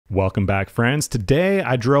Welcome back, friends. Today,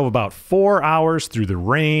 I drove about 4 hours through the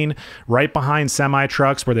rain, right behind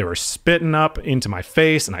semi-trucks where they were spitting up into my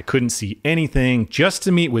face and I couldn't see anything, just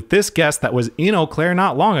to meet with this guest that was in Eau Claire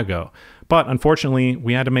not long ago. But unfortunately,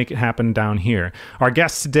 we had to make it happen down here. Our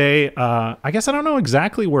guest today, I guess I don't know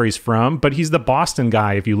exactly where he's from, but he's the Boston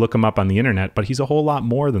guy if you look him up on the internet, but he's a whole lot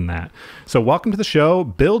more than that. So welcome to the show,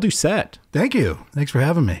 Bill Doucette. Thank you. Thanks for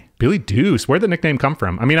having me. Billy Deuce. Where'd the nickname come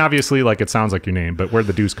from? I mean, obviously, like it sounds like your name, but where'd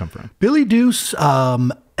the Deuce come from? Billy Deuce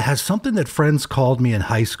has something that friends called me in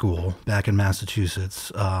high school back in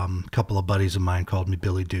Massachusetts. A couple of buddies of mine called me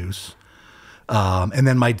Billy Deuce. And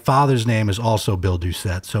then my father's name is also Bill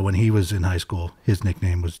Doucette. So when he was in high school, his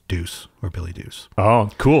nickname was Deuce or Billy Deuce. Oh,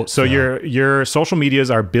 cool. So your social medias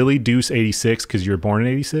are Billy Deuce 86 because you were born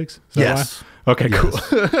in 86? Yes. Why? Okay, cool.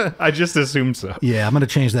 I just assumed so. Yeah, I'm going to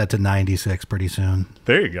change that to 96 pretty soon.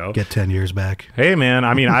 There you go. Get 10 years back. Hey, man.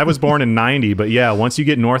 I mean, I was born in 90, but yeah, once you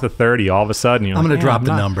get north of 30, all of a sudden, you're I'm going to drop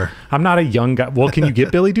the number. I'm not a young guy. Well, can you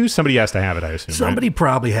get Billy Deuce? Somebody has to have it, I assume. Somebody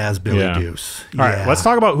probably has Billy Deuce. All right, let's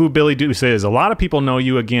talk about who Billy Deuce is. A lot of people know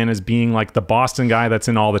you, again, as being like the Boston guy that's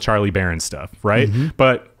in all the Charlie Berens stuff, right? Mm-hmm.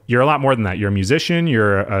 But you're a lot more than that. You're a musician.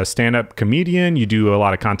 You're a stand-up comedian. You do a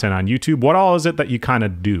lot of content on YouTube. What all is it that you kind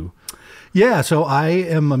of do? Yeah, so I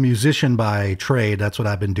am a musician by trade. That's what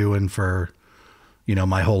I've been doing for,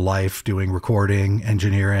 my whole life, doing recording,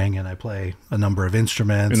 engineering, and I play a number of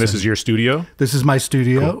instruments. And this is your studio? This is my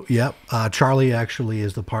studio. Cool. Yep. Charlie actually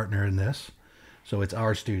is the partner in this. So it's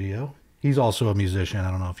our studio. He's also a musician.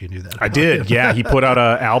 I don't know if you knew that. I did. Yeah, he put out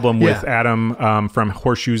an album with Adam from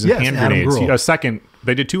Horseshoes and Hand Grenades. A second.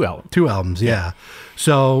 They did 2 albums. 2 albums, yeah.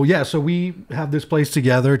 So we have this place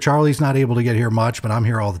together. Charlie's not able to get here much, but I'm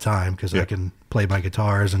here all the time because I can play my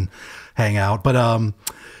guitars and hang out. But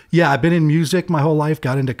I've been in music my whole life.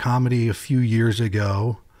 Got into comedy a few years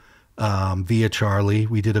ago via Charlie.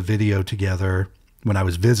 We did a video together when I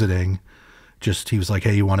was visiting. He was like,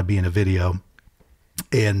 hey, you want to be in a video?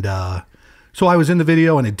 And so I was in the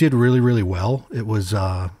video and it did really, really well. It was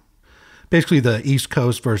basically the East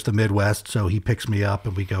Coast versus the Midwest. So he picks me up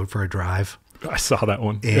and we go for a drive. I saw that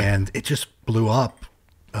one. And it just blew up.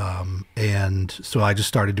 And so I just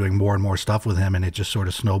started doing more and more stuff with him and it just sort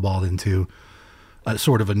of snowballed into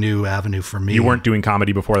sort of a new avenue for me. You weren't doing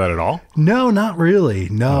comedy before that at all? No, not really.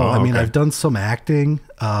 No. Oh, I mean, okay. I've done some acting.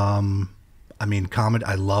 Comedy.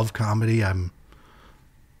 I love comedy.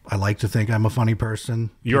 I like to think I'm a funny person.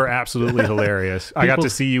 You're absolutely hilarious. I got to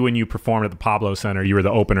see you when you performed at the Pablo Center. You were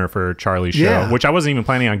the opener for Charlie's show, which I wasn't even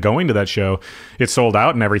planning on going to that show. It sold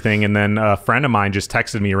out and everything. And then a friend of mine just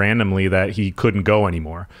texted me randomly that he couldn't go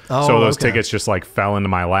anymore. Oh, so those tickets just like fell into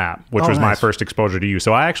my lap, which was my first exposure to you.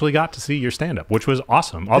 So I actually got to see your stand-up, which was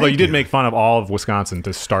awesome. Although you did make fun of all of Wisconsin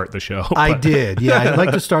to start the show. I did. Yeah. I'd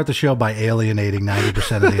like to start the show by alienating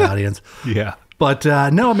 90% of the audience. Yeah. But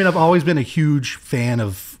no, I mean, I've always been a huge fan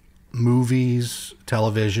of movies,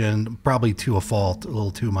 television, probably to a fault, a little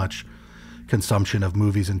too much consumption of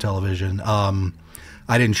movies and television.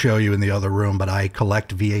 I didn't show you in the other room, but I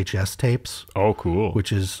collect VHS tapes. Oh, cool.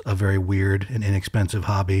 Which is a very weird and inexpensive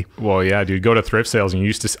hobby. Well, yeah, dude, go to thrift sales and you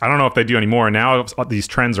used to, I don't know if they do anymore. Now these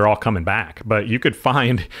trends are all coming back, but you could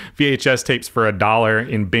find VHS tapes for $1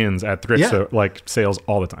 in bins at thrift sales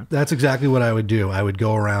all the time. That's exactly what I would do. I would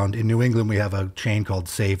go around. In New England, we have a chain called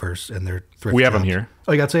Savers and they're thrift We have shops. them here.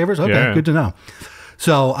 Oh, you got Savers? Okay, yeah. Good to know.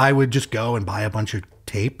 So I would just go and buy a bunch of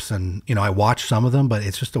tapes and, I watch some of them, but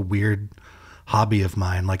it's just a weird hobby of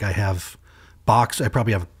mine. Like I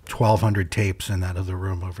probably have 1,200 tapes in that other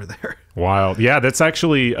room over there. Wild. Yeah, that's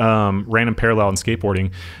actually random parallel in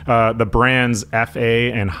skateboarding. The brands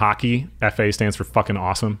FA and hockey, FA stands for fucking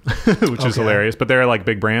awesome, which is hilarious, but they're like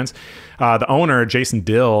big brands. The owner, Jason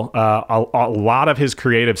Dill, a lot of his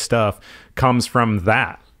creative stuff comes from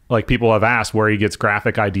that. Like people have asked where he gets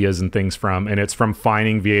graphic ideas and things from, and it's from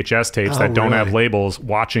finding VHS tapes that don't have labels,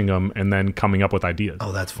 watching them, and then coming up with ideas.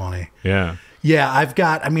 Oh, that's funny. Yeah. Yeah,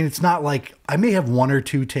 it's not like, I may have 1 or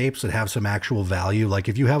 2 tapes that have some actual value. Like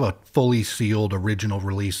if you have a fully sealed original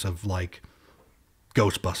release of like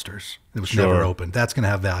Ghostbusters, it was never opened, that's going to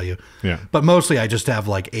have value. Yeah. But mostly I just have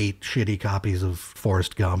like 8 shitty copies of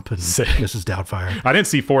Forrest Gump and Mrs. Doubtfire. I didn't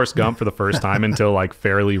see Forrest Gump for the first time until like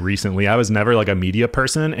fairly recently. I was never like a media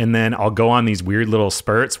person. And then I'll go on these weird little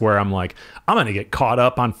spurts where I'm like, I'm going to get caught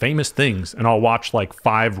up on famous things. And I'll watch like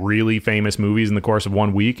 5 really famous movies in the course of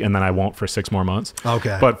 1 week. And then I won't for 6 more months.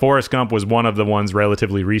 Okay. But Forrest Gump was one of the ones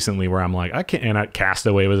relatively recently where I'm like, I can't. And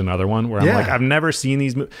Castaway was another one where I'm like, I've never seen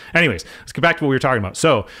these movies. Anyways, let's get back to what we were talking about.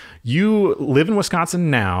 So you live in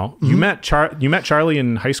Wisconsin now. You met Charlie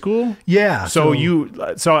in high school. Yeah. So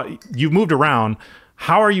you've moved around.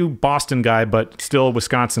 how are you Boston guy, but still a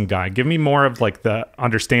Wisconsin guy? Give me more of like the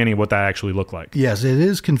understanding of what that actually looked like. Yes, it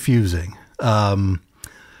is confusing. And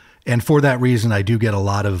for that reason, I do get a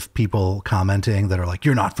lot of people commenting that are like,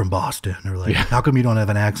 you're not from Boston, or like, how come you don't have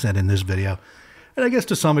an accent in this video? And I guess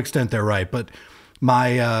to some extent they're right. But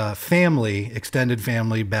my family, extended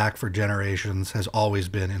family back for generations, has always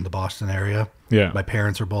been in the Boston area. Yeah. My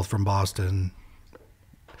parents are both from Boston.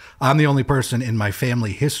 I'm the only person in my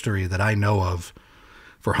family history that I know of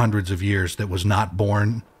for hundreds of years that was not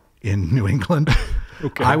born in New England.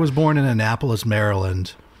 Okay. I was born in Annapolis,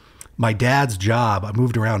 Maryland. My dad's job, I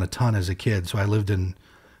moved around a ton as a kid. So I lived in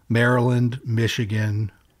Maryland,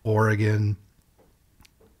 Michigan, Oregon,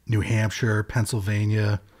 New Hampshire,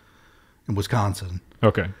 Pennsylvania, and Wisconsin.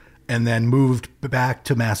 Okay. And then moved back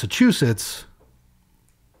to Massachusetts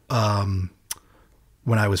when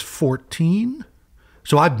I was 14.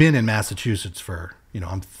 So I've been in Massachusetts for,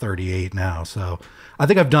 I'm 38 now. So I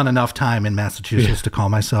think I've done enough time in Massachusetts to call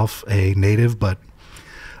myself a native. But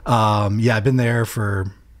I've been there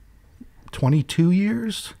for 22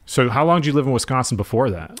 years. So how long did you live in Wisconsin before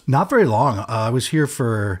that? Not very long. I was here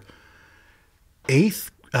for 7th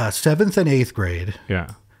and 8th grade.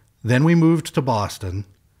 Yeah. Then we moved to Boston.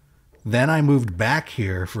 Then I moved back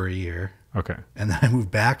here for a year. Okay. And then I moved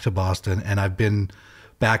back to Boston, and I've been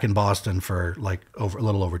back in Boston for like a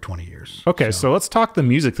little over 20 years. Okay, so let's talk the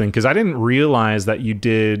music thing, because I didn't realize that you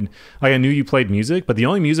did, like I knew you played music, but the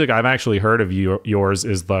only music I've actually heard of yours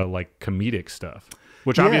is the like comedic stuff,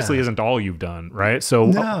 which obviously isn't all you've done, right? So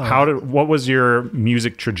what was your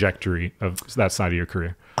music trajectory of that side of your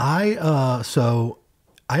career? I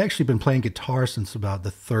actually been playing guitar since about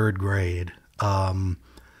the 3rd grade.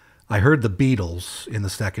 I heard the Beatles in the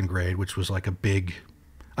 2nd grade, which was like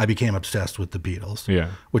I became obsessed with the Beatles,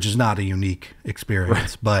 which is not a unique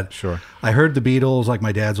experience, but sure. I heard the Beatles, like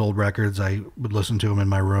my dad's old records. I would listen to them in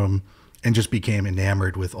my room and just became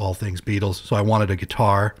enamored with all things Beatles. So I wanted a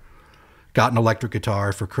guitar, got an electric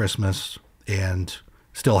guitar for Christmas, and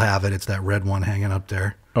still have it. It's that red one hanging up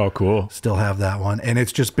there. Oh, cool. Still have that one. And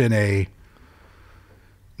it's just been a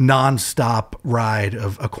nonstop ride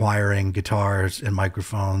of acquiring guitars and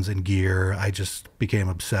microphones and gear. I just became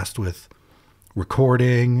obsessed with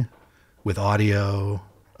recording, with audio,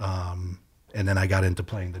 and then I got into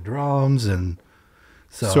playing the drums. And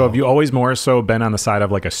so have you always more so been on the side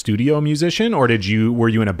of like a studio musician, or were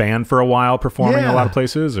you in a band for a while performing a lot of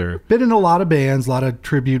places? Or been in a lot of bands, a lot of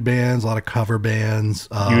tribute bands, a lot of cover bands,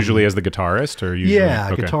 usually as the guitarist, or usually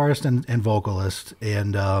guitarist and vocalist.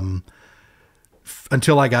 And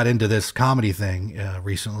until I got into this comedy thing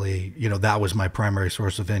recently, that was my primary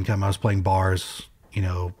source of income. I was playing bars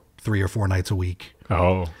 3 or 4 nights a week.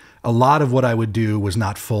 Oh, a lot of what I would do was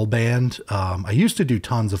not full band. I used to do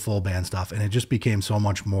tons of full band stuff, and it just became so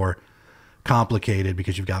much more complicated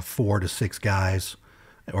because you've got 4 to 6 guys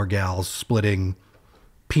or gals splitting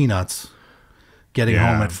peanuts, getting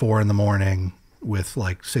home at 4 a.m. with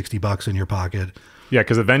like $60 in your pocket. Yeah,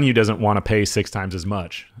 because the venue doesn't want to pay 6 times as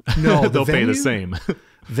much. No, they'll pay the same.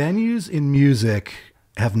 Venues in music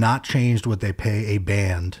have not changed what they pay a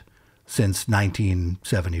band since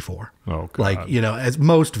 1974. Oh, God. Like, as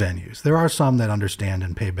most venues. There are some that understand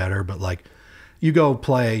and pay better, but like you go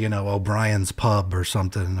play, O'Brien's Pub or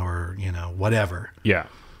something, or, whatever. Yeah.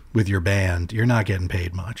 With your band, you're not getting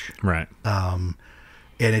paid much. Right. And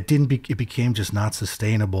it became just not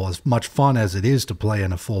sustainable. As much fun as it is to play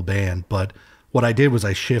in a full band, but what I did was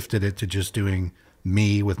I shifted it to just doing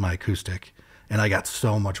me with my acoustic, and I got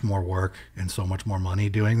so much more work and so much more money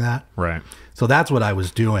doing that. Right. So that's what I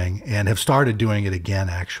was doing, and have started doing it again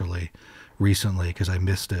actually recently because I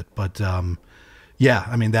missed it. But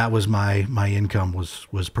that was my income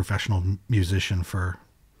was professional musician for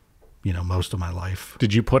most of my life.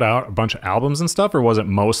 Did you put out a bunch of albums and stuff, or was it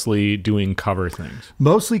mostly doing cover things?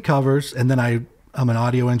 Mostly covers, and then I'm an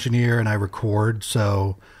audio engineer and I record,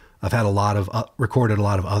 so I've had recorded a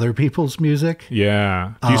lot of other people's music.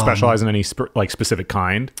 Yeah. Do you specialize in any specific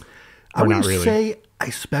kind? I wouldn't say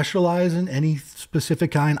I specialize in any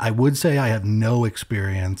specific kind. I would say I have no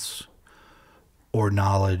experience or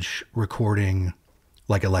knowledge recording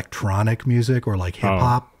like electronic music or like hip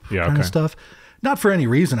hop kind of stuff. Not for any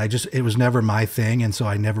reason. It was never my thing. And so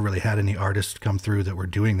I never really had any artists come through that were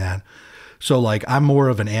doing that. So like, I'm more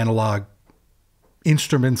of an analog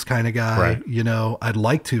instruments kind of guy. Right. I'd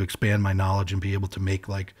like to expand my knowledge and be able to make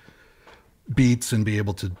like beats and be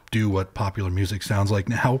able to do what popular music sounds like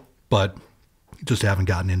now. But Just haven't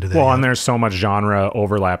gotten into that. Well, yet. and there's so much genre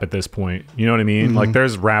overlap at this point. You know what I mean? Like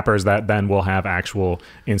there's rappers that then will have actual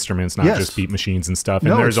instruments, not just beat machines and stuff.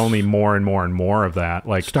 And there's only more and more and more of that.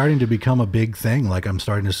 Like starting to become a big thing. Like I'm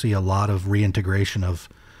starting to see a lot of reintegration of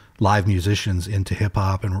live musicians into hip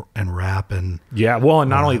hop and rap and well, and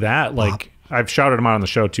not only that, like I've shouted him out on the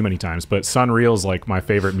show too many times, but Sunreal's like my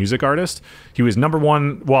favorite music artist. He was number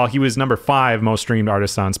 1. Well, he was number 5 most streamed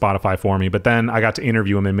artist on Spotify for me. But then I got to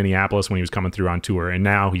interview him in Minneapolis when he was coming through on tour, and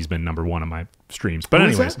now he's been number 1 on my streams. But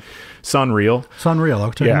anyways, Sunreal.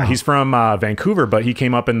 Okay. Yeah, he's from Vancouver, but he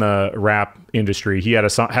came up in the rap industry. He had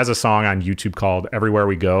has a song on YouTube called "Everywhere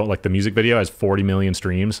We Go." Like the music video has 40 million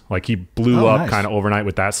streams. Like he blew up kind of overnight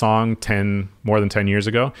with that song more than 10 years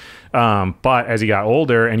ago. But as he got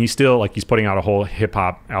older, and he's putting out a whole hip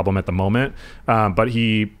hop album at the moment. But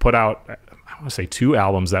he put out, I want to say 2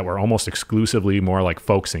 albums that were almost exclusively more like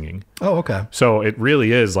folk singing. Oh, okay. So it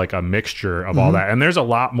really is like a mixture of all that. And there's a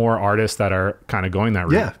lot more artists that are kind of going that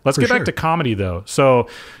route. Yeah, let's get back to comedy though. So,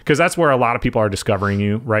 because that's where a lot of people are discovering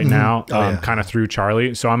you right now, kind of through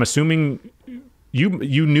Charlie. So I'm assuming you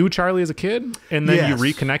knew Charlie as a kid and then you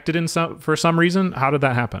reconnected for some reason. How did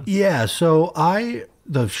that happen? Yeah. So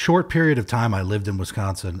the short period of time I lived in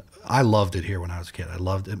Wisconsin, I loved it here when I was a kid. I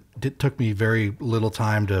loved it. It took me very little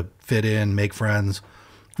time to fit in, make friends,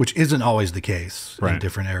 which isn't always the case in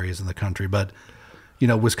different areas in the country. But, you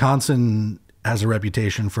know, Wisconsin has a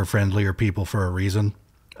reputation for friendlier people for a reason.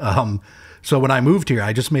 So when I moved here,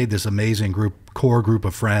 I just made this amazing core group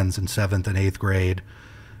of friends in 7th and 8th grade.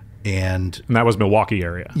 And that was Milwaukee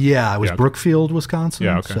area. Yeah, it was Brookfield, Wisconsin.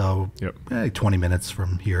 Yeah, okay. So 20 minutes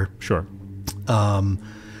from here. Sure.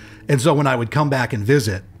 And so when I would come back and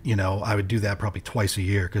visit, you know, I would do that probably twice a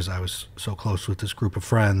year because I was so close with this group of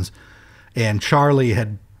friends. And Charlie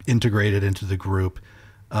had integrated into the group.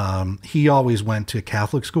 He always went to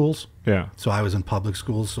Catholic schools. Yeah. So I was in public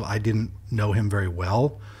schools, so I didn't know him very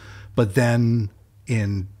well. But then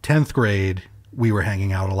in 10th grade, we were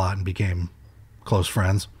hanging out a lot and became close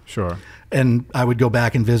friends. Sure. And I would go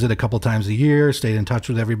back and visit a couple times a year, stayed in touch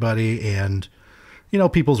with everybody, and, you know,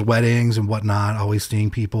 people's weddings and whatnot, always seeing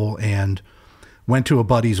people, and went to a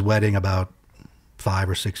buddy's wedding about 5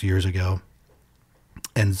 or 6 years ago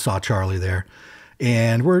and saw Charlie there.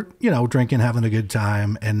 And we're, you know, drinking, having a good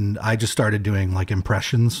time. And I just started doing like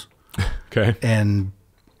impressions. Okay. And,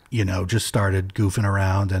 you know, just started goofing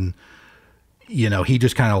around. And, you know, he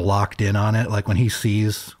just kind of locked in on it. Like when he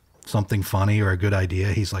sees something funny or a good idea,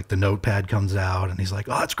 he's like, the notepad comes out and he's like,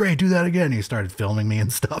 oh, it's great, do that again. And he started filming me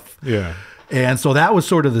and stuff. Yeah. And so that was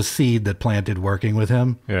sort of the seed that planted working with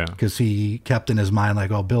him. Yeah. Because he kept in his mind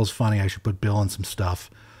like, oh, Bill's funny, I should put Bill in some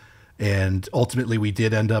stuff. And ultimately we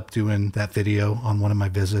did end up doing that video on one of my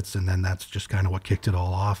visits. And then that's just kind of what kicked it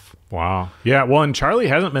all off. Wow. Yeah. Well, and Charlie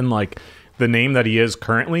hasn't been like the name that he is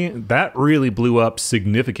currently. That really blew up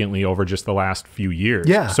significantly over just the last few years.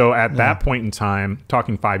 Yeah. So at that point in time,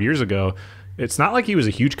 talking 5 years ago, it's not like he was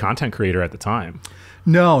a huge content creator at the time.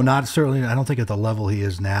 No, not certainly. I don't think at the level he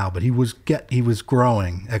is now, but he was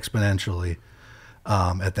growing exponentially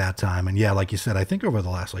at that time. And yeah, like you said, I think over the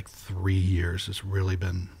last like 3 years, it's really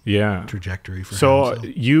been a trajectory for him. So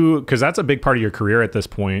because that's a big part of your career at this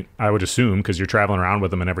point, I would assume, because you're traveling around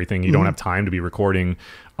with him and everything, you don't have time to be recording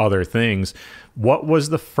other things. What was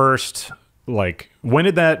the first, like, when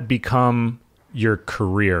did that become your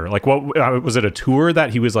career? Like, what was it, a tour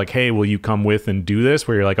that he was like, hey, will you come with and do this,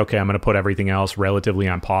 where you're like, okay, I'm going to put everything else relatively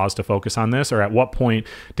on pause to focus on this? Or at what point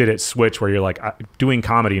did it switch where you're like, doing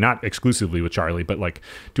comedy, not exclusively with Charlie, but like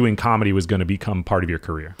doing comedy was going to become part of your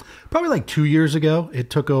career? Probably like 2 years ago, it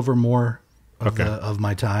took over more of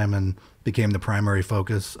my time and became the primary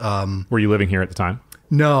focus. Were you living here at the time?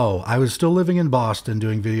 No, I was still living in Boston,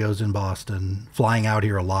 doing videos in Boston, flying out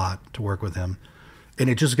here a lot to work with him. And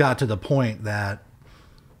it just got to the point that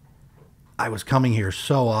I was coming here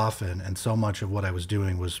so often and so much of what I was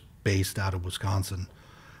doing was based out of Wisconsin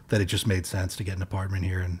that it just made sense to get an apartment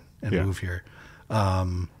here and move here.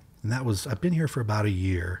 And that was, I've been here for about a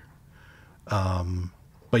year.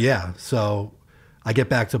 But yeah, so I get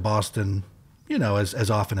back to Boston, you know,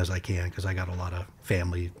 as often as I can, because I got a lot of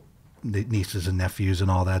family, nieces and nephews and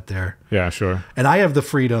all that there. Yeah, sure. And I have the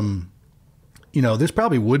freedom. You know, this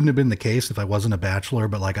probably wouldn't have been the case if I wasn't a bachelor,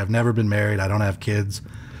 but like I've never been married. I don't have kids.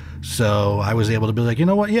 So I was able to be like, you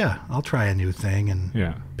know what? Yeah, I'll try a new thing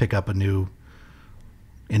and pick up a new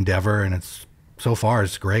endeavor. And so far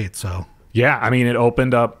it's great. So yeah, I mean, it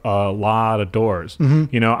opened up a lot of doors.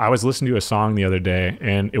 You know, I was listening to a song the other day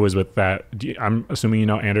and it was with that, I'm assuming, you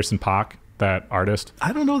know, Anderson .Paak, that artist?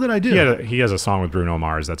 I don't know that I do. He has a song with Bruno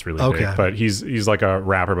Mars that's really Okay. big, but he's like a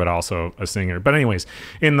rapper, but also a singer. But anyways,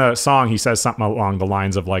 in the song, he says something along the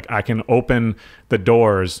lines of like, I can open the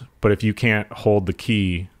doors, but if you can't hold the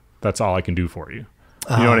key, that's all I can do for you.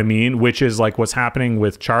 You know what I mean? Which is like what's happening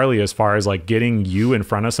with Charlie as far as like getting you in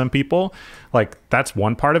front of some people. Like that's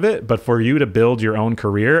one part of it. But for you to build your own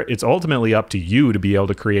career, it's ultimately up to you to be able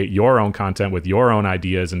to create your own content with your own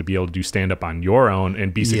ideas and to be able to do stand up on your own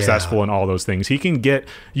and be successful in all those things. He can get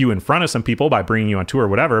you in front of some people by bringing you on tour or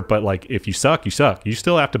whatever. But like if you suck, you suck. You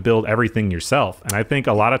still have to build everything yourself. And I think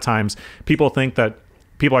a lot of times people think that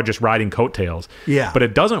people are just riding coattails. Yeah. But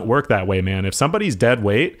it doesn't work that way, man. If somebody's dead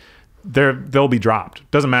weight, they'll be dropped.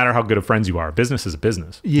 Doesn't matter how good of friends you are. Business is a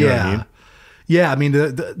business. You know what I mean? Yeah. I mean,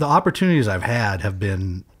 the opportunities I've had have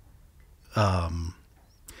been,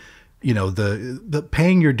 you know, the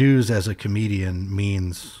paying your dues as a comedian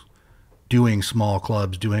means doing small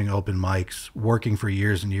clubs, doing open mics, working for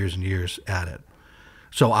years and years and years at it.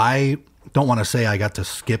 So I don't want to say I got to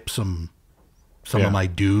skip some of my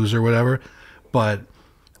dues or whatever, but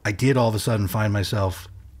I did all of a sudden find myself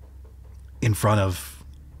in front of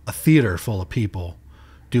a theater full of people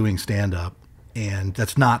doing stand-up, and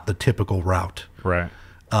that's not the typical route. Right.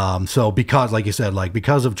 So because, like you said, like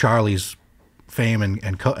because of Charlie's fame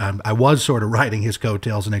and I was sort of riding his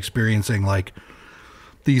coattails and experiencing like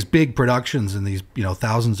these big productions and these, you know,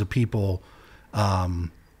 thousands of people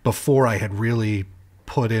before I had really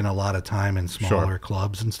put in a lot of time in smaller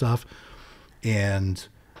clubs and stuff. And,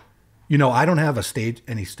 you know, I don't have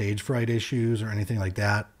any stage fright issues or anything like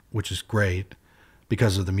that, which is great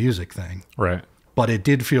because of the music thing. Right. But it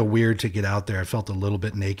did feel weird to get out there. I felt a little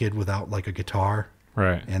bit naked without like a guitar.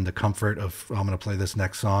 Right. And the comfort of, I'm going to play this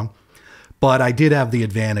next song. But I did have the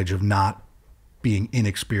advantage of not being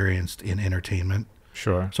inexperienced in entertainment.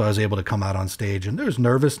 Sure. So I was able to come out on stage and there was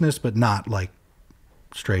nervousness, but not like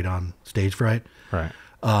straight on stage fright. Right.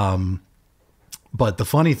 But the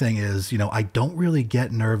funny thing is, you know, I don't really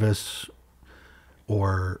get nervous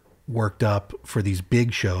or worked up for these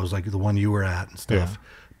big shows like the one you were at and stuff. Yeah.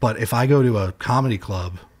 But if I go to a comedy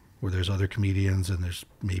club where there's other comedians and there's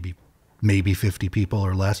maybe 50 people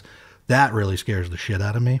or less, that really scares the shit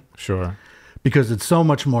out of me. Sure. Because it's so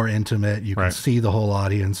much more intimate. You can Right. see the whole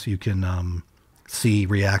audience. You can see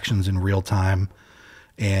reactions in real time.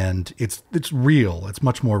 And it's real. It's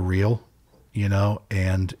much more real, you know,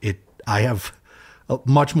 and I have a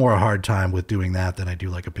much more a hard time with doing that than I do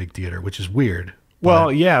like a big theater, which is weird.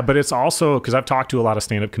 Well, yeah, but it's also because I've talked to a lot of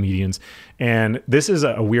stand-up comedians, and this is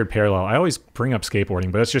a weird parallel. I always bring up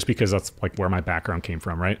skateboarding, but that's just because that's like where my background came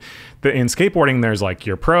from, right? In skateboarding, there's like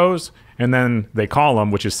your pros, and then they call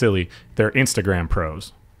them, which is silly, they're Instagram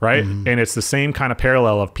pros, right? Mm-hmm. And it's the same kind of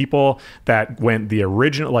parallel of people that went the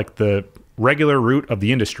original, like the regular route of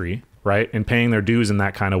the industry, right? And paying their dues in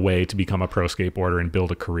that kind of way to become a pro skateboarder and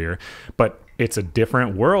build a career. But it's a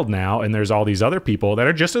different world now, and there's all these other people that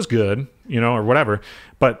are just as good, you know, or whatever,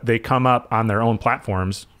 but they come up on their own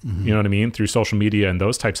platforms, mm-hmm. you know what I mean, through social media and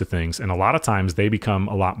those types of things. And a lot of times they become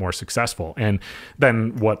a lot more successful and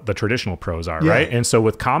than what the traditional pros are, right? And so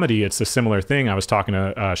with comedy, it's a similar thing. I was talking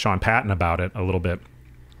to Sean Patton about it a little bit.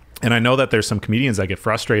 And I know that there's some comedians that get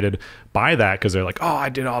frustrated by that because they're like, oh, I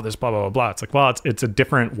did all this, blah, blah, blah, blah. It's like, well, it's a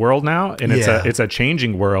different world now, and it's a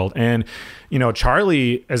changing world. And, you know,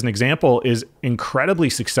 Charlie, as an example, is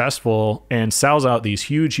incredibly successful and sells out these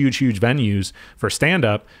huge, huge, huge venues for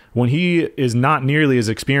stand-up when he is not nearly as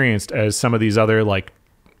experienced as some of these other, like,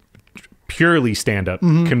 purely stand-up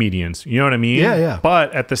mm-hmm. comedians. You know what I mean? Yeah.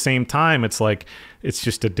 But at the same time, it's like, it's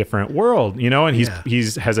just a different world, you know, and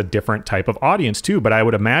he's has a different type of audience too. But I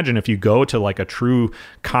would imagine if you go to like a true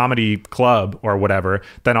comedy club or whatever,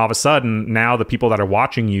 then all of a sudden now the people that are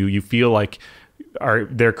watching you feel like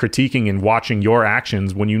they're critiquing and watching your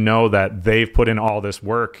actions when you know that they've put in all this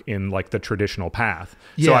work in like the traditional path.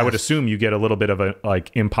 Yes. So I would assume you get a little bit of a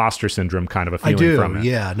like imposter syndrome kind of a feeling from it.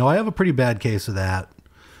 Yeah, no, I have a pretty bad case of that.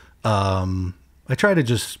 I try to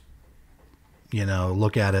just, you know,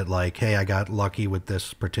 look at it like, hey, I got lucky with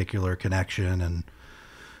this particular connection, and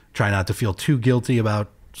try not to feel too guilty about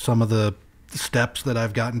some of the steps that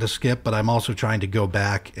I've gotten to skip, but I'm also trying to go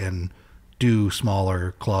back and do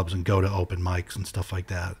smaller clubs and go to open mics and stuff like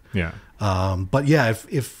that. Yeah. But yeah,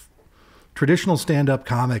 if traditional stand-up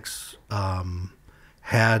comics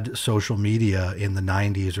had social media in the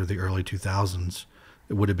 90s or the early 2000s,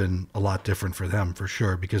 it would have been a lot different for them, for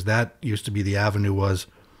sure, because that used to be the avenue, was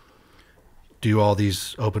do all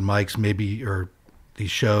these open mics, maybe, or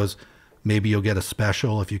these shows, maybe you'll get a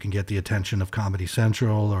special if you can get the attention of Comedy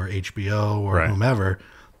Central or HBO or whomever,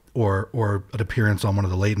 or an appearance on one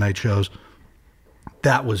of the late night shows.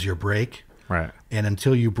 That was your break. Right. And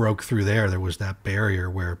until you broke through there was that barrier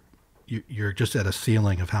where you're just at a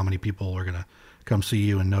ceiling of how many people are going to come see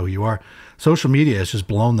you and know who you are. Social media has just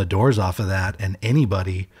blown the doors off of that, and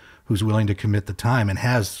anybody who's willing to commit the time and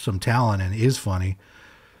has some talent and is funny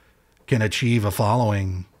can achieve a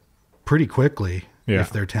following pretty quickly if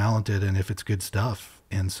they're talented and if it's good stuff.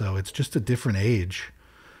 And so it's just a different age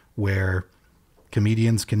where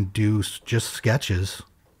comedians can do just sketches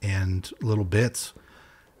and little bits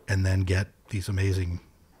and then get these amazing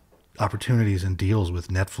opportunities and deals with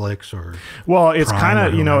Netflix or it's kind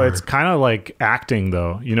of it's kind of like acting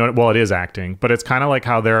though, it is acting, but it's kind of like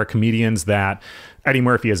how there are comedians that Eddie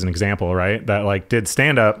Murphy is an example, right, that like did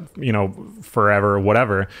stand up forever,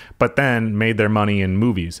 whatever, but then made their money in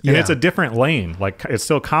movies. And it's a different lane. Like, it's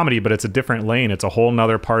still comedy, but it's a different lane. It's a whole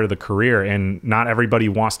nother part of the career, and not everybody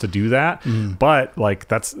wants to do that. But like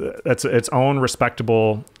that's its own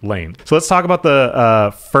respectable lane. So let's talk about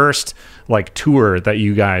the first like tour that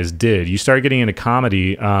you guys did. You started getting into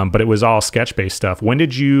comedy, but it was all sketch-based stuff. When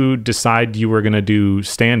did you decide you were going to do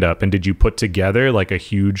stand-up, and did you put together like a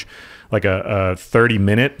huge, like a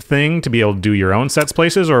 30-minute thing to be able to do your own sets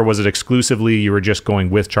places, or was it exclusively you were just going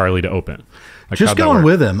with Charlie to open? Like, just going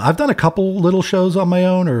with him. I've done a couple little shows on my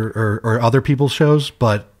own or other people's shows,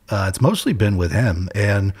 but it's mostly been with him.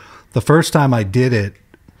 And the first time I did it,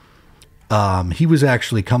 he was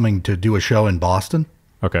actually coming to do a show in Boston.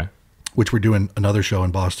 Okay. Which we're doing another show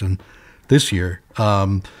in Boston this year.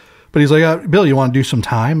 But he's like, Bill, you want to do some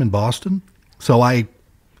time in Boston? So I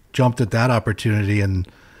jumped at that opportunity, and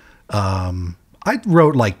I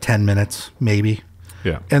wrote like 10 minutes, maybe.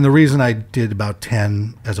 Yeah. And the reason I did about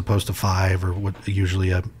 10 as opposed to 5, or what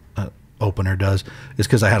usually a opener does, is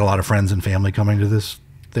because I had a lot of friends and family coming to this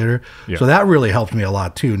theater. Yeah. So that really helped me a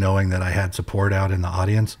lot too, knowing that I had support out in the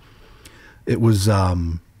audience. It was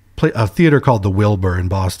a theater called the Wilbur in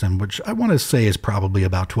Boston, which I want to say is probably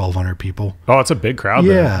about 1,200 people. Oh, it's a big crowd.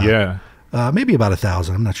 Yeah. Yeah. Maybe about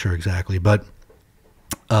 1,000. I'm not sure exactly, but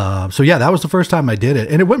so yeah, that was the first time I did it,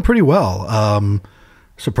 and it went pretty well.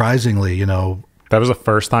 Surprisingly, that was the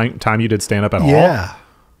first time you did stand up at all. Yeah.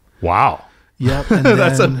 Wow. Yep.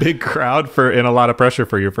 That's a big crowd and a lot of pressure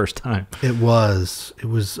for your first time. It was,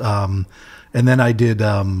 and then I did,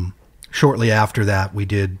 shortly after that, we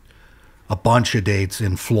did a bunch of dates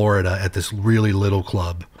in Florida at this really little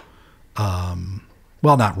club.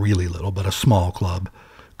 Well, not really little, but a small club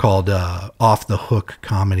called Off the Hook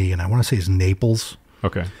Comedy, and I want to say it's Naples.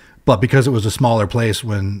 Okay. But because it was a smaller place,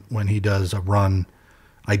 when he does a run,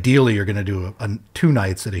 ideally you're going to do 2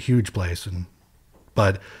 nights at a huge place,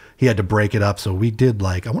 but he had to break it up. So we did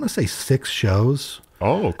I want to say 6 shows.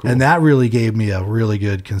 Oh, cool. And that really gave me a really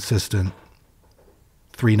good, consistent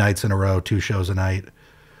 3 nights in a row, 2 shows a night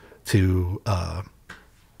to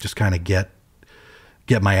just kind of get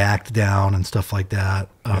my act down and stuff like that.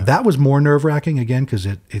 That was more nerve-wracking again, because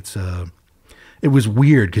it was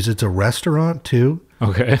weird because it's a restaurant too.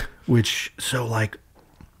 Okay. Which, so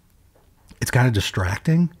it's kind of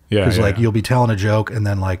distracting. Yeah. Because you'll be telling a joke, and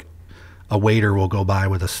then a waiter will go by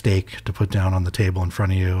with a steak to put down on the table in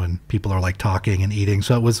front of you, and people are talking and eating.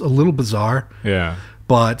 So it was a little bizarre. Yeah.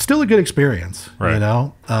 But still a good experience.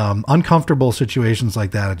 Right. Uncomfortable situations like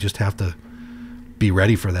that, I just have to be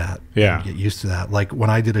ready for that. Yeah. And get used to that. Like when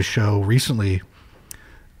I did a show recently,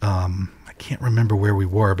 I can't remember where we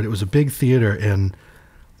were, but it was a big theater, and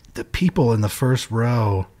the people in the first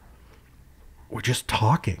row were just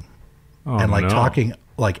talking. Talking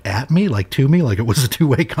at me, to me, it was a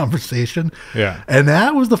 2-way conversation. Yeah. And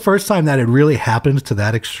that was the first time that it really happened to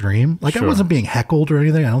that extreme. Sure. I wasn't being heckled or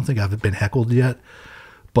anything. I don't think I've been heckled yet.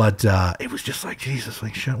 But it was just Jesus,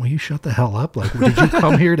 will you shut the hell up? Did you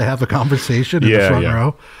come here to have a conversation in the front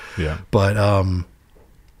row? Yeah.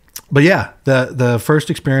 But yeah, the first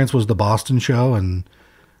experience was the Boston show, and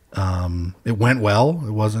it went well.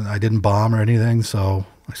 I didn't bomb or anything, so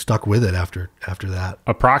I stuck with it after that.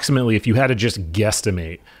 Approximately, if you had to just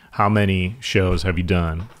guesstimate, how many shows have you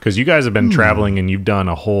done? Because you guys have been traveling and you've done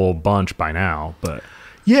a whole bunch by now. But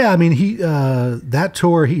yeah, I mean, that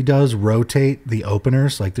tour, he does rotate the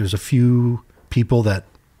openers. There's a few people that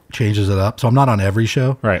changes it up, so I'm not on every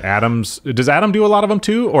show. Right. Does Adam do a lot of them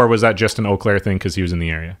too, or was that just an Eau Claire thing because he was in the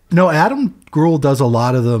area? No, Adam Gruhl does a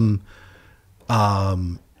lot of them,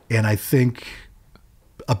 and I think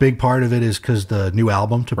a big part of it is because the new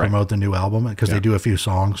album, to promote the new album, because they do a few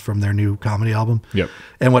songs from their new comedy album. Yep.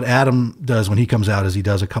 And what Adam does when he comes out is he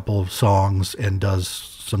does a couple of songs and does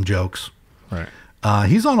some jokes. Right.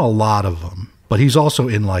 He's on a lot of them, but he's also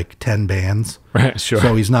in 10 bands. Right, sure.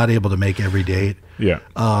 So he's not able to make every date. Yeah.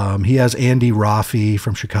 He has Andy Rafi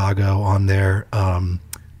from Chicago on there.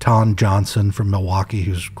 Ton Johnson from Milwaukee,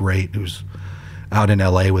 who's great, who's out in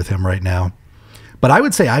LA with him right now. But I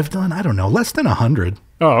would say I've done, I don't know, less than 100.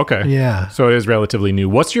 Oh, okay. Yeah. So it is relatively new.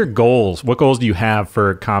 What's your goals? What goals do you have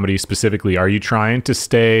for comedy specifically? Are you trying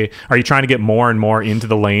to get more and more into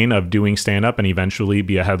the lane of doing stand-up and eventually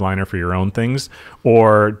be a headliner for your own things?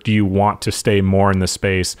 Or do you want to stay more in the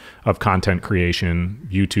space of content creation,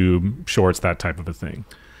 YouTube, shorts, that type of a thing?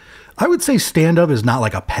 I would say stand-up is not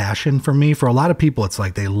like a passion for me. For a lot of people, it's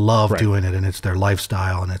like they love doing it and it's their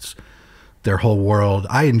lifestyle and it's their whole world.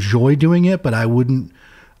 I enjoy doing it, but I wouldn't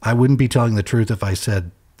be telling the truth if I said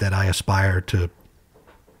that I aspire to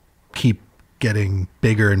keep getting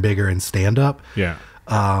bigger and bigger in stand-up. Yeah.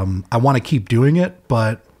 I want to keep doing it,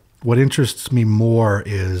 but what interests me more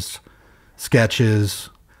is sketches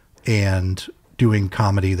and doing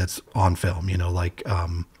comedy that's on film. You know, like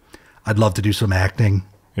I'd love to do some acting.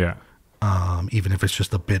 Yeah. Even if it's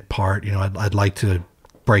just a bit part. You know, I'd like to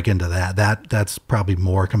break into that. That's probably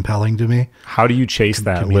more compelling to me. How do you chase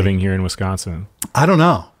that living here in Wisconsin? I don't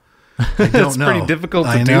know. I don't know. Pretty difficult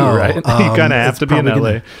to do, right? You kind of have to be in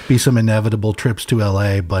LA. Be some inevitable trips to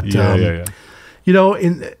LA, but yeah. You know,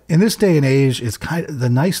 in this day and age, it's kind of the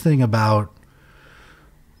nice thing about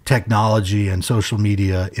technology and social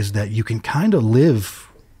media is that you can kind of live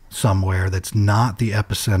somewhere that's not the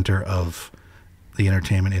epicenter of the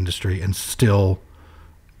entertainment industry and still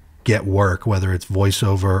get work, whether it's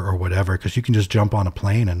voiceover or whatever, because you can just jump on a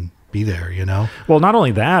plane and be there, you know? Well, not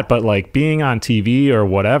only that, but like being on TV or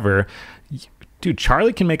whatever, dude,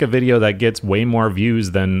 Charlie can make a video that gets way more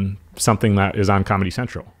views than something that is on Comedy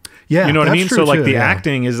Central. Yeah, you know what I mean? So like the yeah.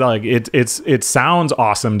 acting is like, it sounds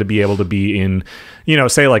awesome to be able to be in, you know,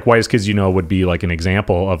 say like Whitest Kids You Know would be like an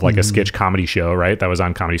example of like a sketch comedy show, right? That was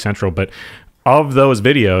on Comedy Central. But of those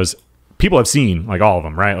videos, people have seen like all of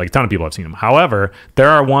them, right? Like a ton of people have seen them. However, there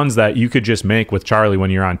are ones that you could just make with Charlie when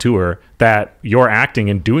you're on tour that you're acting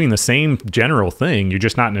and doing the same general thing. You're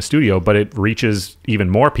just not in a studio, but it reaches even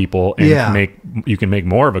more people and you can make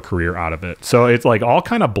more of a career out of it. So it's like all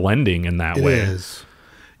kind of blending in that way. It is.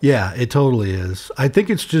 Yeah, it totally is. I think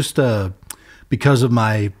it's just because of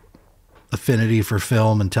my affinity for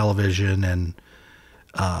film and television, and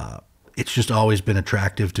it's just always been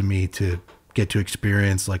attractive to me to get to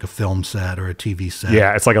experience like a film set or a TV set.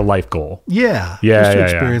 Yeah, it's like a life goal. Yeah. Just to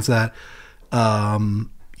experience that.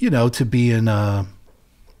 You know, to be in a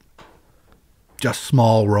just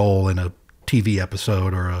small role in a TV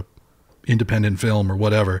episode or a independent film or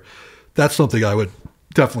whatever. That's something I would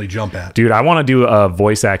definitely jump at. Dude, I want to do a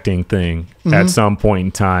voice acting thing at some point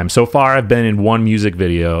in time. So far, I've been in one music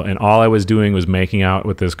video, and all I was doing was making out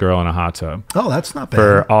with this girl in a hot tub. Oh, that's not bad.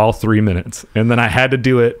 For all 3 minutes. And then I had to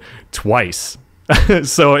do it twice.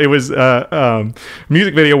 So it was a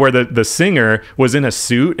music video where the singer was in a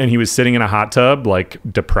suit and he was sitting in a hot tub, like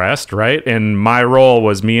depressed, right? And my role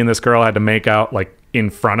was me and this girl had to make out like in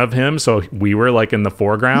front of him, so we were like in the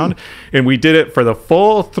foreground, and we did it for the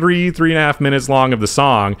full 3.5 minutes long of the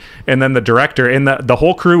song. And then the director and the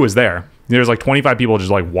whole crew was there. There's like 25 people just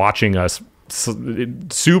like watching us,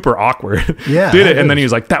 super awkward. Yeah, did it, and then he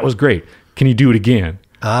was like, "That was great. Can you do it again?"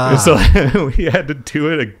 And so we had to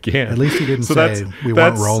do it again. At least he didn't say we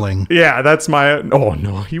weren't rolling. Yeah, that's my. Oh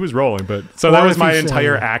no, he was rolling, but so that was my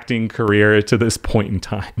entire acting career to this point in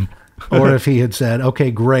time. Or if he had said, "Okay,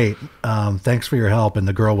 great, thanks for your help," and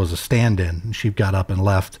the girl was a stand-in, and she got up and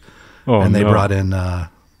left, and they brought in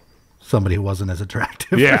somebody who wasn't as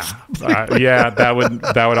attractive. Yeah, that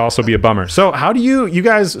would also be a bummer. So, how do you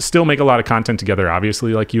guys still make a lot of content together?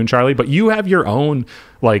 Obviously, like you and Charlie, but you have your own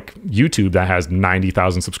like YouTube that has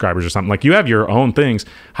 90,000 subscribers or something. Like you have your own things.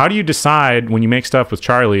 How do you decide when you make stuff with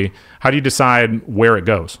Charlie? How do you decide where it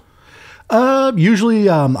goes? Usually,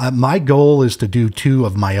 my goal is to do 2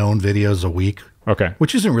 of my own videos a week. Okay.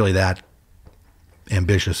 Which isn't really that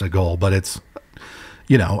ambitious a goal, but it's,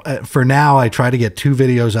 you know, for now I try to get 2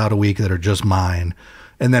 videos out a week that are just mine.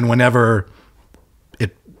 And then whenever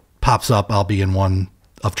it pops up, I'll be in one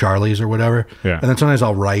of Charlie's or whatever. Yeah. And then sometimes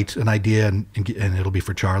I'll write an idea and it'll be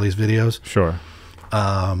for Charlie's videos. Sure.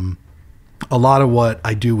 A lot of what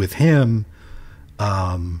I do with him,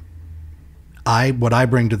 what I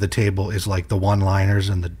bring to the table is like the one-liners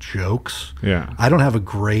and the jokes. Yeah. I don't have a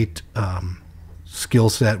great skill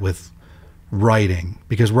set with writing,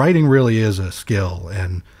 because writing really is a skill,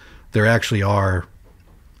 and there actually are,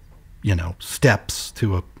 you know, steps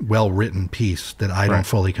to a well-written piece that I don't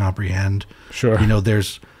fully comprehend. Sure. You know,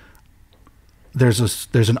 there's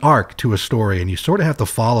an arc to a story, and you sort of have to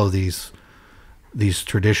follow these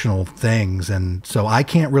traditional things, and so I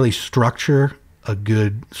can't really structure a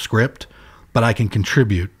good script, but I can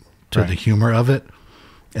contribute to the humor of it.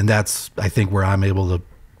 And that's, I think, where I'm able to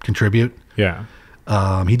contribute. Yeah.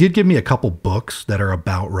 He did give me a couple books that are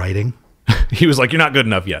about writing. He was like, "You're not good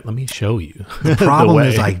enough yet. Let me show you." The problem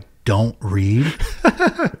is I don't read,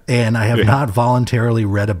 and I have not voluntarily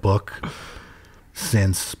read a book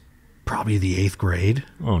since probably the 8th grade.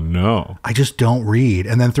 Oh no. I just don't read.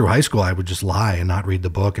 And then through high school, I would just lie and not read the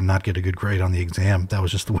book and not get a good grade on the exam. That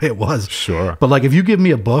was just the way it was. Sure. But like, if you give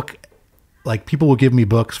me a book, like people will give me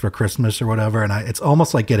books for Christmas or whatever, and it's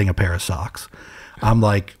almost like getting a pair of socks. I'm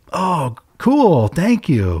like, oh, cool. Thank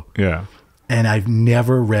you. Yeah. And I've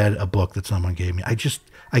never read a book that someone gave me.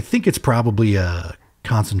 I think it's probably a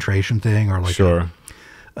concentration thing, or like, sure.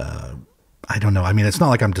 I don't know. I mean, it's not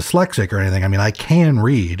like I'm dyslexic or anything. I mean, I can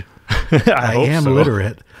read. I am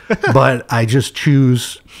literate, but I just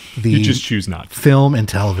choose You just choose not to. Film and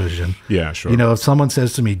television. Yeah, sure. You know, if someone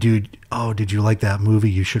says to me, dude, oh, did you like that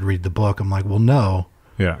movie? You should read the book. I'm like, well, no.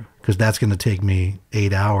 Yeah. Because that's going to take me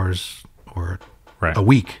 8 hours or Right. a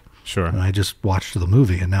week. Sure. And I just watched the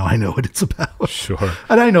movie, and now I know what it's about. Sure.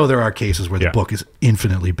 And I know there are cases where the book is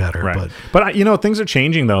infinitely better. Right. But you know, things are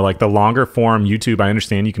changing though. Like the longer form YouTube, I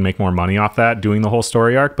understand you can make more money off that doing the whole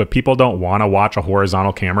story arc, but people don't want to watch a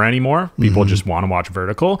horizontal camera anymore. People just want to watch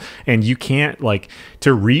vertical, and you can't, like,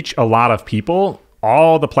 to reach a lot of people.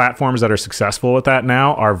 All the platforms that are successful with that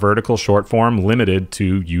now are vertical short form, limited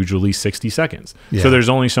to usually 60 seconds. Yeah. So there's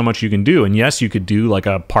only so much you can do. And yes, you could do like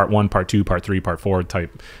a part 1, part 2, part 3, part 4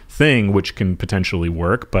 type thing, which can potentially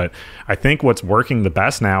work. But I think what's working the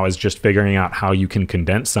best now is just figuring out how you can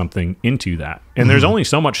condense something into that. And there's only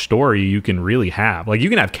so much story you can really have. Like,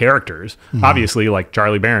 you can have characters. Obviously, like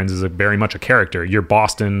Charlie Berens is very much a character. Your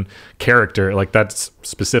Boston character, like, that's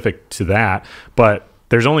specific to that. But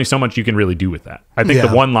there's only so much you can really do with that. I think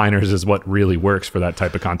the one-liners is what really works for that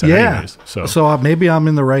type of content anyways. So maybe I'm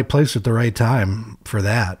in the right place at the right time for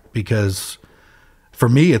that, because for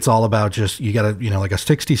me, it's all about just, you got to, like a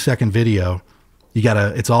 60-second video,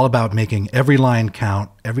 it's all about making every line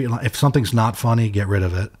count. If something's not funny, get rid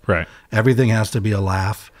of it. Right. Everything has to be a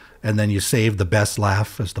laugh, and then you save the best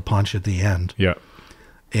laugh as the punch at the end. Yeah.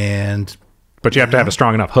 But you have to have a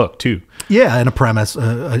strong enough hook too. Yeah, and a premise,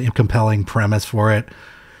 a compelling premise for it.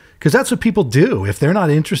 Because that's what people do. If they're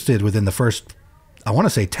not interested within the first, I want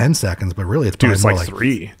to say 10 seconds, but really it's probably it's more like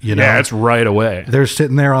 3. Yeah, it's right away. They're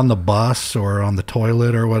sitting there on the bus or on the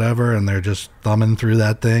toilet or whatever, and they're just thumbing through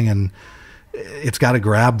that thing, and it's got to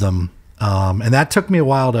grab them. And that took me a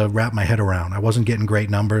while to wrap my head around. I wasn't getting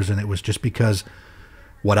great numbers, and it was just because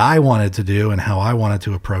what I wanted to do and how I wanted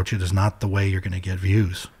to approach it is not the way you're going to get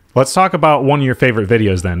views. Let's talk about one of your favorite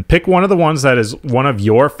videos then. Pick one of the ones that is one of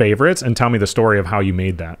your favorites and tell me the story of how you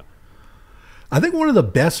made that. I think one of the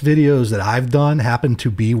best videos that I've done happened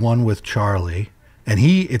to be one with Charlie, and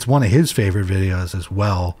it's one of his favorite videos as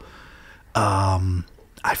well.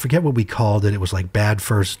 I forget what we called it. It was like Bad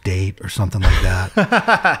First Date or something like that.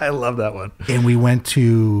 I love that one. And we went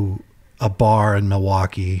to a bar in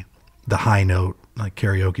Milwaukee, the High Note, like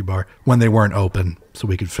karaoke bar, when they weren't open so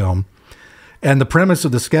we could film. And the premise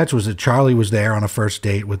of the sketch was that Charlie was there on a first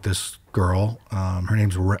date with this girl. Her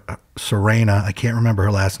name's Serena. I can't remember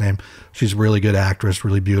her last name. She's a really good actress,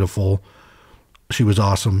 really beautiful. She was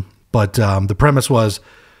awesome. But the premise was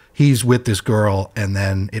he's with this girl, and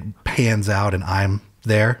then it pans out, and I'm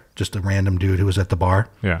there, just a random dude who was at the bar.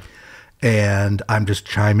 Yeah. And I'm just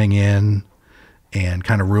chiming in and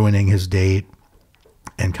kind of ruining his date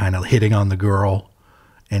and kind of hitting on the girl.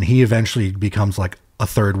 And he eventually becomes like a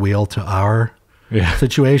third wheel to our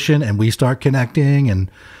situation, and we start connecting and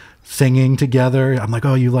singing together. I'm like,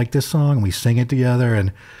 oh, you like this song? And we sing it together,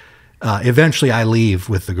 and eventually I leave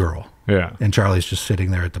with the girl. Yeah. And Charlie's just sitting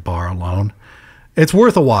there at the bar alone. It's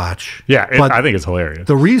worth a watch. Yeah, I think it's hilarious.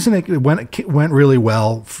 The reason it went really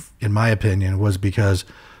well, in my opinion, was because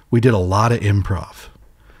we did a lot of improv.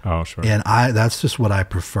 Oh, sure. And that's just what I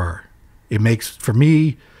prefer. It makes, for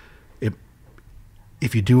me,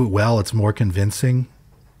 if you do it well, it's more convincing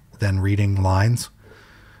than reading lines.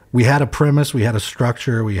 We had a premise, we had a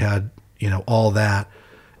structure, we had, all that.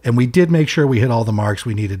 And we did make sure we hit all the marks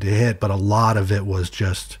we needed to hit, but a lot of it was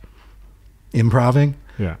just improving.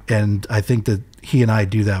 Yeah. And I think that he and I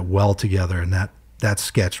do that well together, and that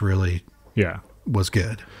sketch really was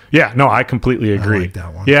good. Yeah, no, I completely agree. I like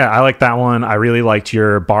that one. Yeah, I like that one. I really liked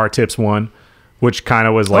your bar tips one, which kind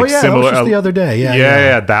of was like similar. That was just the other day.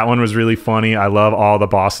 Yeah. That one was really funny. I love all the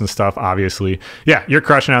Boston stuff, obviously. Yeah, you're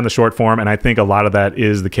crushing on the short form, and I think a lot of that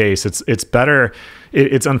is the case. It's better.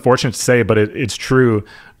 It's unfortunate to say, but it's true.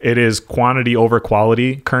 It is quantity over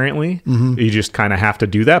quality currently. You just kind of have to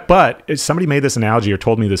do that. But somebody made this analogy or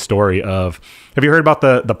told me this story of, have you heard about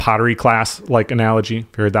the pottery class like analogy? Have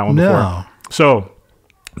you heard that one before? No. So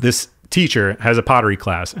this teacher has a pottery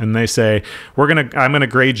class and they say, I'm going to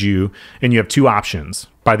grade you, and you have two options.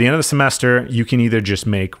 By the end of the semester, you can either just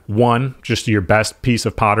make one, just your best piece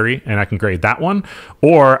of pottery, and I can grade that one,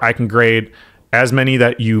 or I can grade as many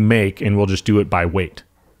that you make and we'll just do it by weight.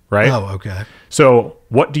 Right? Oh, okay. So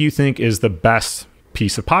what do you think is the best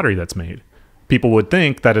piece of pottery that's made? People would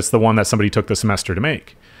think that it's the one that somebody took the semester to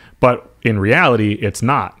make. But in reality, it's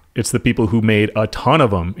not. It's the people who made a ton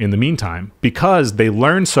of them in the meantime, because they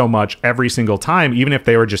learn so much every single time. Even if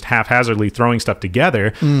they were just haphazardly throwing stuff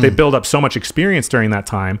together, they build up so much experience during that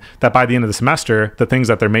time that by the end of the semester, the things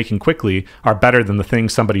that they're making quickly are better than the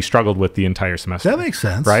things somebody struggled with the entire semester. That makes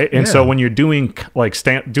sense. Right? And so when you're doing like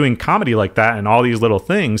doing comedy like that and all these little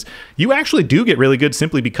things, you actually do get really good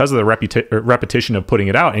simply because of the repetition of putting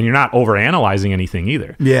it out, and you're not overanalyzing anything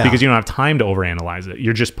either. Yeah. Because you don't have time to overanalyze it.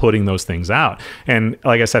 You're just putting those things out. And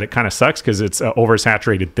like I said, it kind of sucks because it's an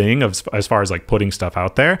oversaturated thing as far as like putting stuff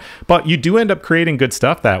out there, but you do end up creating good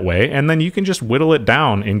stuff that way, and then you can just whittle it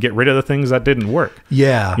down and get rid of the things that didn't work.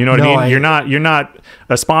 Yeah. You know what I mean? You're not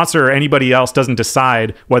a sponsor, or anybody else doesn't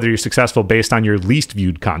decide whether you're successful based on your least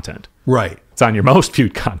viewed content. Right. It's on your most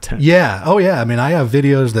viewed content. Yeah. Oh yeah. I mean, I have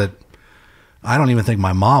videos that I don't even think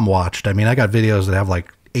my mom watched. I mean, I got videos that have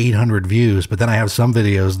like 800 views, but then I have some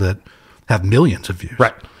videos that have millions of views.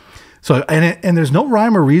 Right. So, and there's no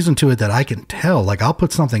rhyme or reason to it that I can tell. Like, I'll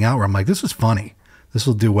put something out where I'm like, this is funny, this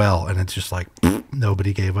will do well. And it's just like,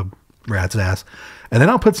 nobody gave a rat's ass. And then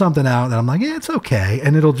I'll put something out and I'm like, yeah, it's okay.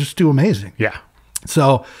 And it'll just do amazing. Yeah.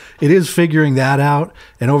 So it is figuring that out.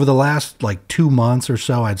 And over the last like 2 months or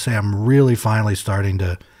so, I'd say I'm really finally starting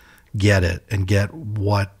to get it and get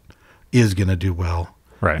what is going to do well,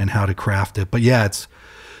 right, and how to craft it. But yeah,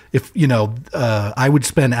 I would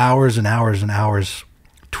spend hours and hours and hours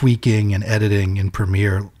tweaking and editing in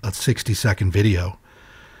Premiere a 60-second video.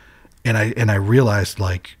 And I realized,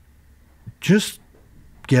 like, just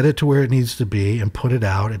get it to where it needs to be and put it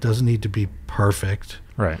out. It doesn't need to be perfect.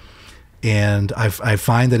 Right. And I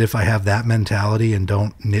find that if I have that mentality and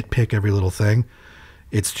don't nitpick every little thing,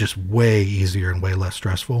 it's just way easier and way less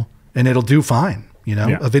stressful. And it'll do fine.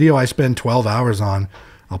 Yeah. A video I spend 12 hours on,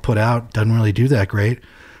 I'll put out, doesn't really do that great.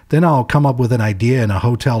 Then I'll come up with an idea in a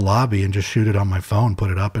hotel lobby and just shoot it on my phone,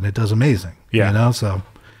 put it up, and it does amazing. Yeah. So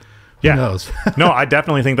who knows? No, I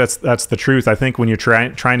definitely think that's the truth. I think when you're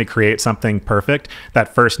trying to create something perfect,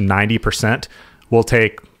 that first 90% will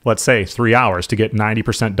take, let's say, 3 hours to get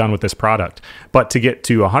 90% done with this product. But to get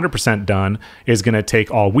to 100% done is going to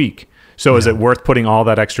take all week. So is it worth putting all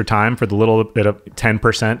that extra time for the little bit of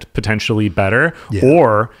 10% potentially better? Yeah.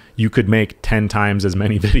 Or you could make 10 times as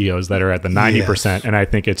many videos that are at the 90%. Yes. And I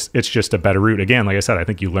think it's just a better route. Again, like I said, I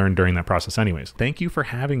think you learn during that process anyways. Thank you for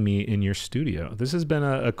having me in your studio. This has been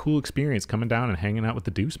a cool experience coming down and hanging out with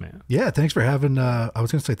the Deuce, man. Yeah, thanks for having, I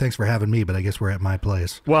was going to say thanks for having me, but I guess we're at my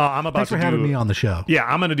place. Well, thanks for having me on the show. Yeah,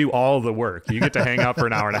 I'm going to do all the work. You get to hang out for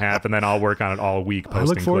an hour and a half, and then I'll work on it all week posting I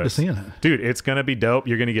look forward clips. to seeing it. Dude, it's going to be dope.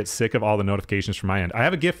 You're going to get sick of all the notifications from my end. I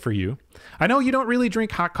have a gift for you. I know you don't really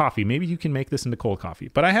drink hot coffee. Maybe you can make this into cold coffee,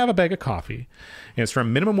 but I have a bag of coffee, and it's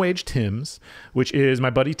from Minimum Wage Tim's, which is my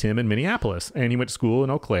buddy Tim in Minneapolis, and he went to school in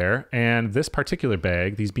Eau Claire. And this particular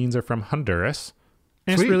bag, these beans are from Honduras,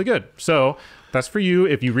 and Sweet. It's really good. So that's for you.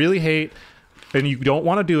 If you really hate and you don't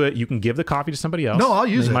want to do it, you can give the coffee to somebody else. No, I'll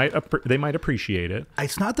use it. They might appreciate it.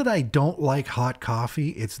 It's not that I don't like hot coffee.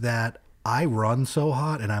 It's that I run so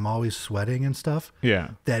hot and I'm always sweating and stuff.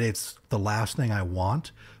 Yeah. That it's the last thing I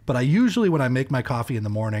want. But I usually, when I make my coffee in the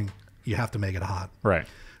morning, you have to make it hot. Right.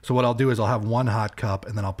 So what I'll do is I'll have one hot cup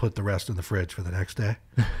and then I'll put the rest in the fridge for the next day.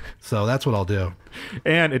 So that's what I'll do.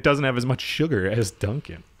 And it doesn't have as much sugar as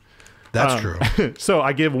Dunkin'. That's true. So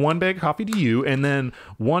I give one bag of coffee to you, and then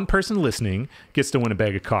one person listening gets to win a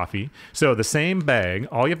bag of coffee. So the same bag,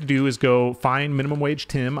 all you have to do is go find Minimum Wage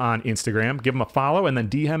Tim on Instagram, give him a follow, and then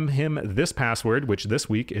DM him this password, which this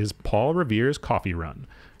week is Paul Revere's Coffee Run.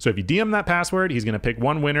 So if you DM that password, he's going to pick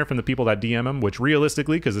one winner from the people that DM him, which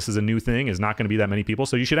realistically, because this is a new thing, is not going to be that many people.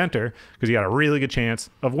 So you should enter because you got a really good chance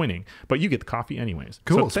of winning. But you get the coffee anyways.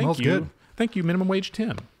 Cool. So Smells good. Thank you, Minimum Wage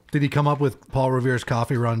Tim. Did he come up with Paul Revere's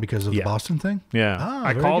Coffee Run because of the Boston thing? Yeah.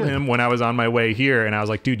 I called him when I was on my way here, and I was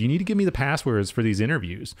like, dude, you need to give me the passwords for these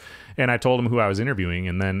interviews. And I told him who I was interviewing,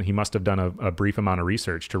 and then he must have done a brief amount of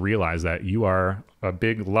research to realize that you are a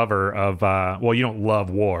big lover of, well, you don't love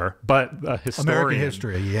war, but a historian. American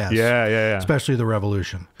history, yes. Yeah. Especially the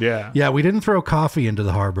Revolution. Yeah. Yeah, we didn't throw coffee into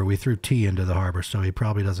the harbor. We threw tea into the harbor, so he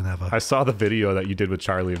probably doesn't have I saw the video that you did with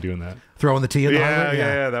Charlie of doing that. Throwing the tea in the harbor?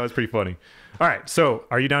 Yeah, that was pretty funny. All right. So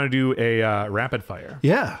are you down to do a rapid fire?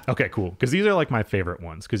 Yeah. Okay, cool. Because these are like my favorite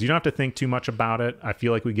ones because you don't have to think too much about it. I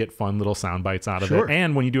feel like we get fun little sound bites out of it.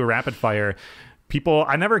 And when you do a rapid fire,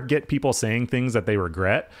 I never get people saying things that they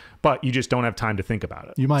regret, but you just don't have time to think about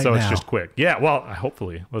it. You might So now. it's just quick. Yeah, well,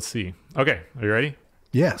 hopefully. Let's see. Okay, are you ready?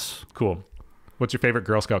 Yes. Cool. What's your favorite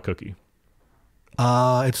Girl Scout cookie?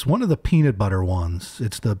 It's one of the peanut butter ones.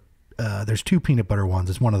 It's there's 2 peanut butter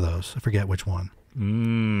ones. It's one of those. I forget which one.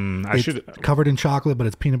 It's covered in chocolate, but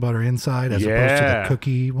it's peanut butter inside as opposed to the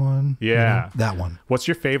cookie one. Yeah. You know, that one. What's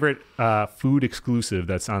your favorite food exclusive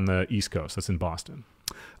that's on the East Coast, that's in Boston?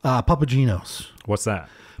 Papagino's. What's that?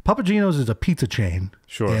 Papagino's is a pizza chain.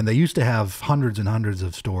 Sure. And they used to have hundreds and hundreds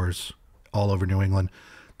of stores all over New England.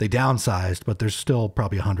 They downsized, but there's still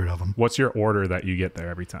probably 100 of them. What's your order that you get there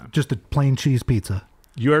every time? Just a plain cheese pizza.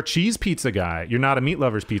 You're a cheese pizza guy. You're not a meat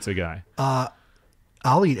lover's pizza guy.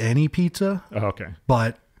 I'll eat any pizza. Oh, okay.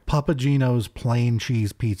 But Papagino's plain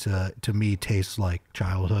cheese pizza to me tastes like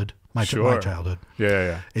childhood. My childhood.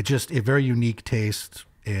 Yeah. It very unique taste,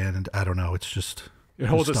 and I don't know. It's just it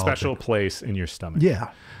holds nostalgic. a special place in your stomach. Yeah.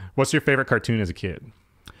 What's your favorite cartoon as a kid?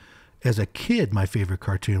 As a kid, my favorite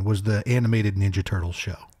cartoon was the animated Ninja Turtles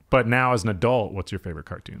show. But now as an adult, what's your favorite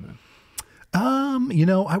cartoon then?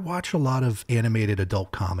 I watch a lot of animated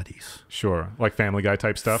adult comedies. Sure. Like Family Guy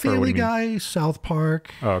type stuff? Family Guy, South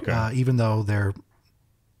Park. Oh, okay. Even though they're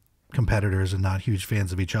competitors and not huge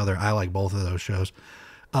fans of each other, I like both of those shows.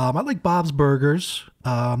 I like Bob's Burgers.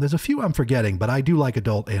 There's a few I'm forgetting, but I do like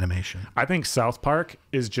adult animation. I think South Park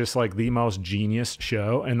is just like the most genius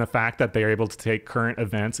show. And the fact that they're able to take current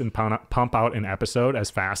events and pump out an episode as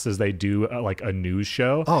fast as they do like a news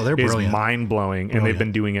show they're brilliant. Is mind-blowing. And they've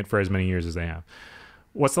been doing it for as many years as they have.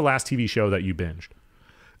 What's the last TV show that you binged?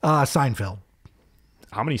 Seinfeld.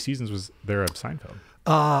 How many seasons was there of Seinfeld?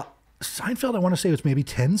 Seinfeld, I want to say it was maybe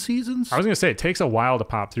 10 seasons. I was going to say, it takes a while to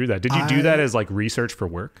pop through that. Did you do that as like research for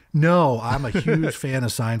work? No, I'm a huge fan of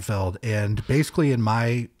Seinfeld. And basically in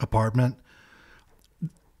my apartment,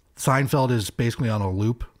 Seinfeld is basically on a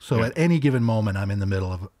loop. So at any given moment, I'm in the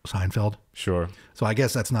middle of Seinfeld. Sure. So I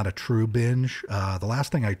guess that's not a true binge. The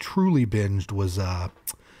last thing I truly binged was, what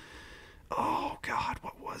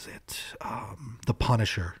was it? The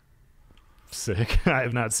Punisher. Sick. I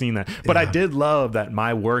have not seen that. But I did love that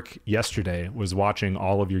my work yesterday was watching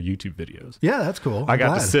all of your YouTube videos. Yeah, that's cool. I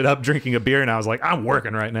got to sit up drinking a beer and I was like, I'm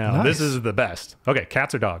working right now. Nice. This is the best. Okay,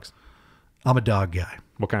 cats or dogs? I'm a dog guy.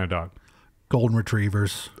 What kind of dog? Golden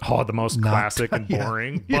retrievers. Oh, the most classic and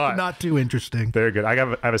boring. But not too interesting. Very good. I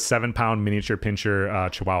have a 7-pound miniature pincher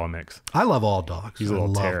Chihuahua mix. I love all dogs. He's a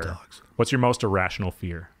little terror. Dogs. What's your most irrational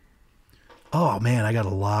fear? Oh, man, I got a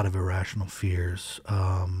lot of irrational fears.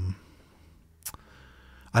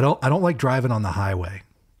 I don't like driving on the highway,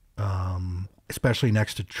 especially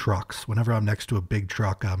next to trucks. Whenever I'm next to a big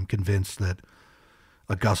truck, I'm convinced that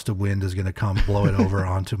a gust of wind is going to come blow it over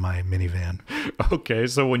onto my minivan. Okay,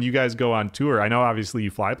 so when you guys go on tour, I know obviously you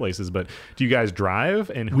fly places, but do you guys drive,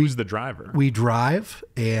 and who's the driver? We drive,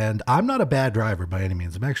 and I'm not a bad driver by any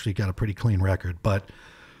means. I've actually got a pretty clean record, but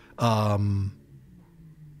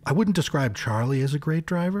I wouldn't describe Charlie as a great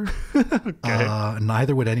driver. Okay.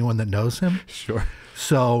 Neither would anyone that knows him. Sure.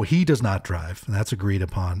 So he does not drive, and that's agreed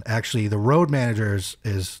upon. Actually, the road manager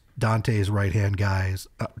is Dante's right-hand guy.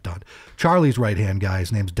 Charlie's right-hand guy.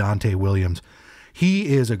 His name's Dante Williams.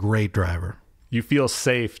 He is a great driver. You feel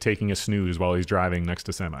safe taking a snooze while he's driving next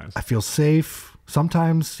to semis? I feel safe.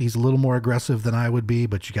 Sometimes he's a little more aggressive than I would be,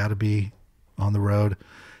 but you got to be on the road.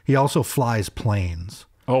 He also flies planes.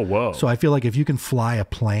 Oh, whoa. So I feel like if you can fly a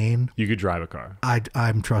plane, you could drive a car.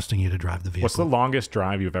 I'm trusting you to drive the vehicle. What's the longest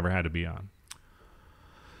drive you've ever had to be on?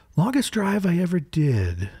 Longest drive I ever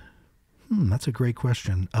did. That's a great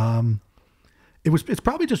question. It's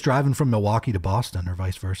probably just driving from Milwaukee to Boston or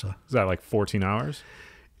vice versa. Is that like 14 hours?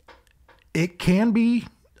 It can be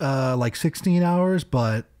like 16 hours,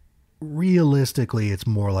 but realistically it's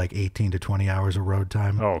more like 18 to 20 hours of road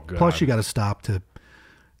time. Oh, God. Plus you got to stop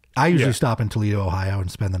I usually stop in Toledo, Ohio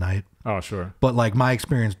and spend the night. Oh, sure. But like my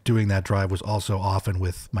experience doing that drive was also often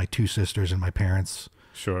with my 2 sisters and my parents.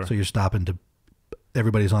 Sure. So you're stopping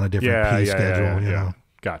everybody's on a different pay schedule. You know?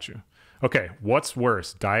 Got you. Okay. What's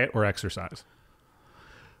worse, diet or exercise?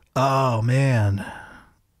 Oh, man.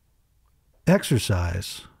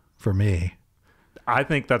 Exercise for me. I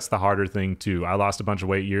think that's the harder thing too. I lost a bunch of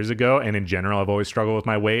weight years ago, and in general, I've always struggled with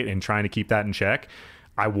my weight and trying to keep that in check.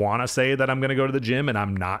 I want to say that I'm going to go to the gym, and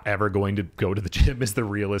I'm not ever going to go to the gym is the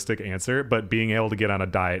realistic answer, but being able to get on a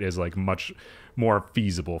diet is like much more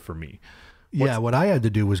feasible for me. What I had to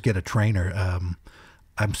do was get a trainer.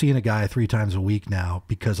 I'm seeing a guy 3 times a week now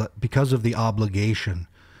because of the obligation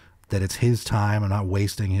that it's his time. I'm not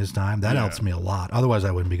wasting his time. That helps me a lot. Otherwise,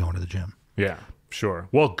 I wouldn't be going to the gym. Yeah, sure.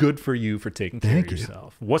 Well, good for you for taking care of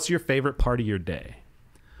yourself. What's your favorite part of your day?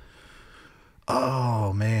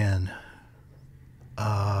 Oh, man.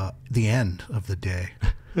 The end of the day.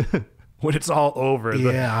 When it's all over.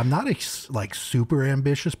 Yeah, I'm not a like super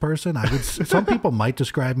ambitious person. I would. Some people might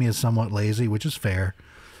describe me as somewhat lazy, which is fair.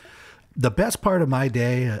 The best part of my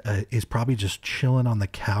day is probably just chilling on the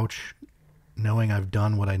couch, knowing I've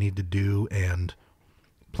done what I need to do and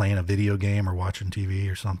playing a video game or watching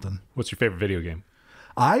TV or something. What's your favorite video game?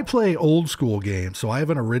 I play old school games, so I have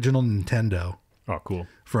an original Nintendo. Oh, cool.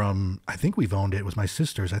 From, I think we've owned it. It was my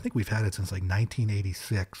sister's. I think we've had it since like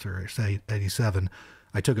 1986 or say 87.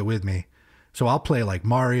 I took it with me. So I'll play like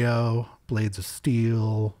Mario, Blades of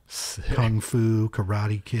Steel, Kung Fu,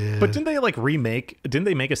 Karate Kid. But didn't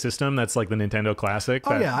they make a system that's like the Nintendo Classic?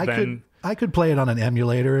 Oh yeah, I could play it on an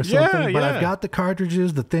emulator or something, but I've got the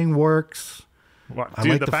cartridges, the thing works. Well,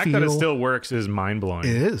 dude, the fact that it still works is mind-blowing.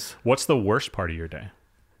 It is. What's the worst part of your day?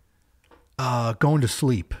 Going to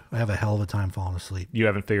sleep. I have a hell of a time falling asleep. You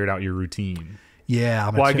haven't figured out your routine.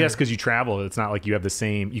 Yeah. I guess because you travel, it's not like you have the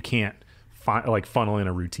same, you can't funnel in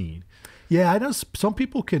a routine. Yeah, I know some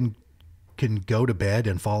people can go to bed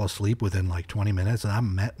and fall asleep within like 20 minutes, and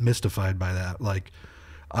I'm mystified by that. Like,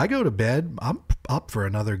 I go to bed, I'm up for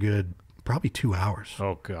another good probably 2 hours.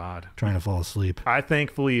 Oh God, trying to fall asleep. I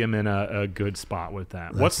thankfully am in a good spot with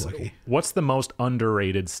that. What's the most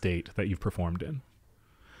underrated state that you've performed in?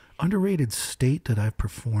 Underrated state that I've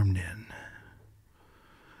performed in.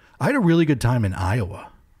 I had a really good time in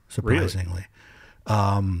Iowa, surprisingly.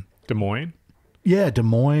 Really? Des Moines? Yeah, Des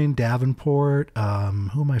Moines, Davenport. Who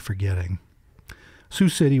am I forgetting? Sioux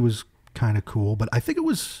City was kind of cool, but I think I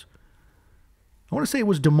want to say it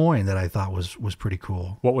was Des Moines that I thought was pretty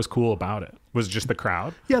cool. What was cool about it? Was it just the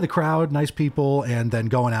crowd? Yeah, the crowd, nice people, and then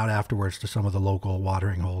going out afterwards to some of the local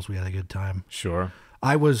watering holes. We had a good time. Sure.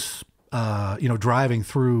 I was, driving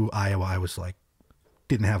through Iowa, I was like,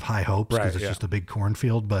 didn't have high hopes because it's just a big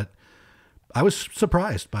cornfield, but I was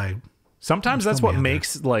surprised by. Sometimes that's what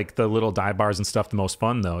makes like the little dive bars and stuff the most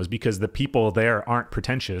fun, though, is because the people there aren't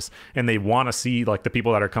pretentious and they want to see like the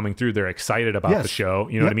people that are coming through. They're excited about the show.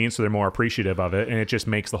 You know what I mean? So they're more appreciative of it, and it just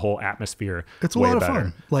makes the whole atmosphere. It's a lot of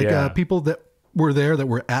fun. Like people that were there they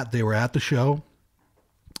were at the show,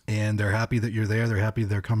 and they're happy that you're there. They're happy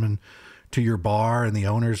they're coming to your bar, and the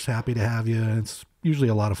owner's happy to have you. And it's usually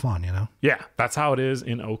a lot of fun, you know? Yeah, that's how it is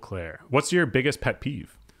in Eau Claire. What's your biggest pet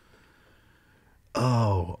peeve?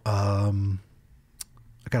 Oh, I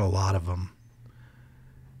got a lot of them.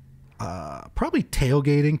 Probably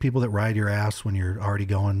tailgating, people that ride your ass when you're already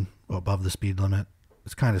going above the speed limit.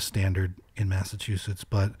 It's kind of standard in Massachusetts,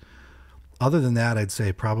 but other than that, I'd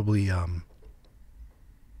say probably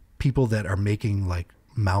people that are making like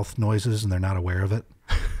mouth noises and they're not aware of it.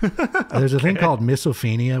 There's a thing called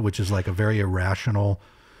misophenia, which is like a very irrational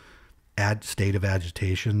state of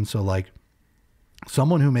agitation. So like,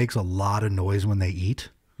 someone who makes a lot of noise when they eat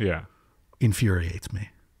infuriates me.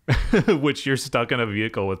 Which you're stuck in a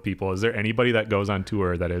vehicle with people. Is there anybody that goes on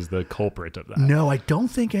tour that is the culprit of that? No, I don't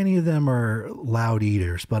think any of them are loud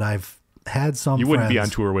eaters, but I've had some You wouldn't friends, be on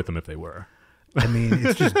tour with them if they were. I mean,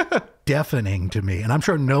 it's just deafening to me. And I'm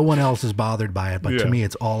sure no one else is bothered by it, but to me,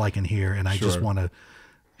 it's all I can hear. And I just want to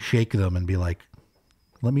shake them and be like,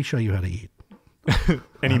 let me show you how to eat.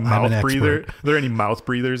 Any mouth breather? Are there any mouth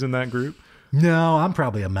breathers in that group? No, I'm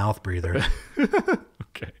probably a mouth breather.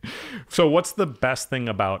 Okay. So what's the best thing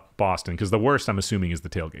about Boston? Because the worst, I'm assuming, is the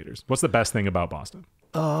tailgaters. What's the best thing about Boston?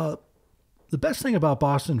 The best thing about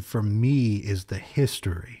Boston for me is the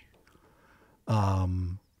history.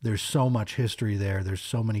 There's so much history there. There's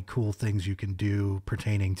so many cool things you can do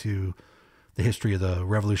pertaining to the history of the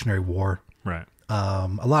Revolutionary War. Right. A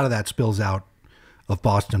lot of that spills out of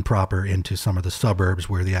Boston proper into some of the suburbs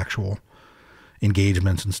where the actual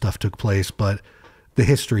engagements and stuff took place, but the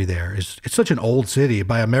history there it's such an old city.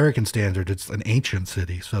 By American standards, it's an ancient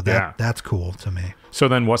city, so that's cool to me. So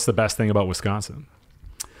then what's the best thing about Wisconsin?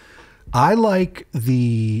 I like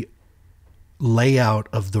the layout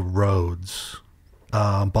of the roads.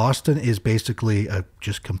 Boston is basically a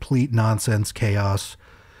just complete nonsense chaos.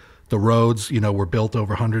 The roads, were built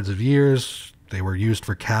over hundreds of years. They were used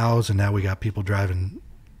for cows, and now we got people driving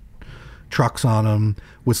trucks on them.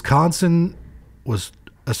 Wisconsin was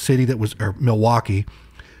a city that was, or Milwaukee,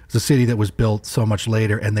 was a city that was built so much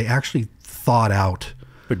later, and they actually thought out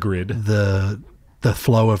the grid, the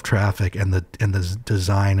flow of traffic, and the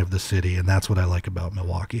design of the city, and that's what I like about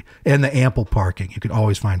Milwaukee. And the ample parking. You can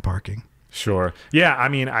always find parking. Sure. Yeah, I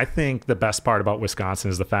mean, I think the best part about Wisconsin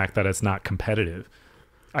is the fact that it's not competitive.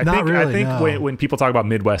 I Not think really, no. when people talk about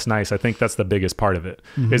Midwest nice, I think that's the biggest part of it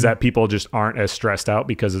is that people just aren't as stressed out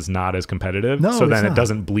because it's not as competitive. No, so then it's it not.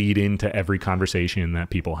 doesn't bleed into every conversation that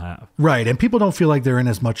people have. Right. And people don't feel like they're in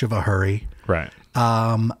as much of a hurry. Right.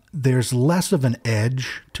 There's less of an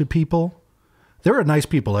edge to people. There are nice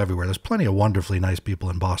people everywhere. There's plenty of wonderfully nice people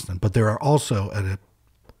in Boston, but there are also an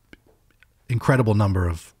incredible number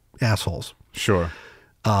of assholes. Sure.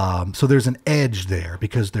 So there's an edge there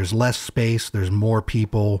because there's less space. There's more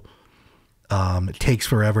people. It takes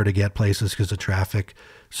forever to get places because of traffic.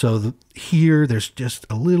 So here, there's just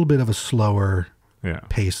a little bit of a slower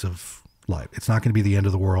pace of life. It's not going to be the end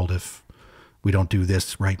of the world if we don't do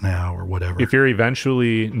this right now or whatever. If you're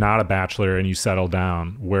eventually not a bachelor and you settle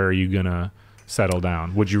down, where are you going to settle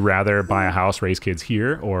down? Would you rather buy a house, raise kids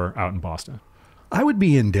here or out in Boston? I would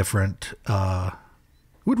be indifferent. It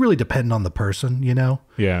would really depend on the person, you know?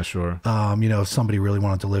 Yeah, sure. If somebody really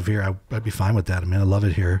wanted to live here, I'd be fine with that. I mean, I love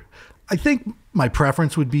it here. I think my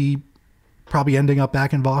preference would be probably ending up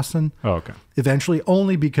back in Boston. Oh, okay. Eventually,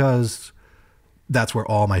 only because that's where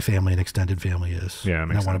all my family and extended family is. Yeah,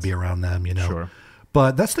 and I want to be around them, you know? Sure.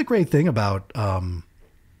 But that's the great thing about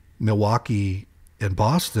Milwaukee and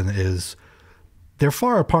Boston is they're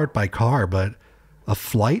far apart by car, but a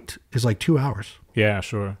flight is like 2 hours. Yeah,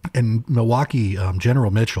 sure. And Milwaukee,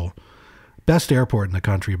 General Mitchell, best airport in the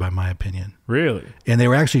country, by my opinion. Really? And they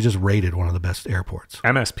were actually just rated one of the best airports.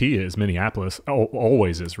 MSP is Minneapolis.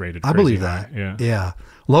 Always is rated. I believe that. High. Yeah. Yeah.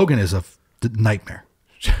 Logan is a nightmare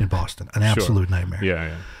in Boston, an absolute nightmare.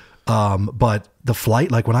 Yeah, yeah. But the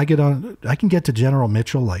flight, like when I get on, I can get to General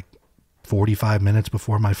Mitchell like 45 minutes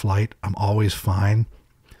before my flight. I'm always fine.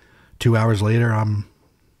 2 hours later, I'm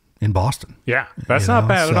in Boston. Yeah, that's not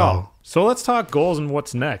bad at all. So let's talk goals and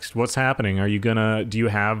what's next. What's happening? Do you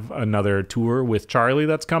have another tour with Charlie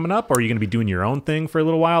that's coming up? Or are you going to be doing your own thing for a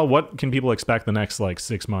little while? What can people expect the next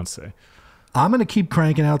 6 months, say? I'm going to keep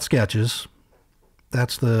cranking out sketches.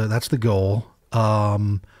 That's the goal.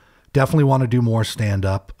 Definitely want to do more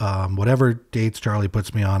stand-up. Whatever dates Charlie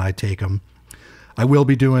puts me on, I take them. I will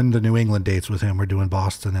be doing the New England dates with him. We're doing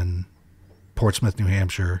Boston and Portsmouth, New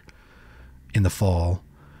Hampshire in the fall.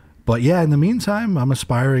 But yeah, in the meantime, I'm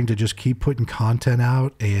aspiring to just keep putting content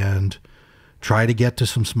out and try to get to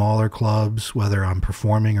some smaller clubs, whether I'm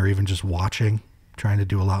performing or even just watching, trying to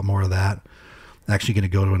do a lot more of that. I'm actually going to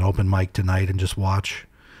go to an open mic tonight and just watch.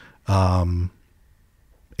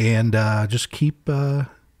 Just keep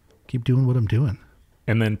doing what I'm doing.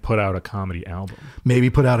 And then put out a comedy album.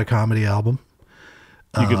 Maybe put out a comedy album.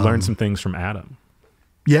 You could learn some things from Adam.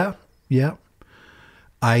 Yeah.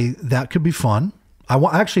 That could be fun.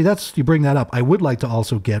 You bring that up. I would like to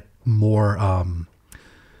also get more,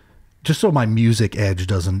 just so my music edge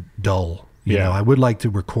doesn't dull. You know, I would like to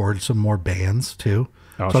record some more bands too.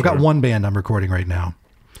 So I've got one band I'm recording right now.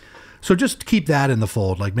 So just keep that in the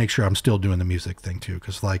fold. Like make sure I'm still doing the music thing too.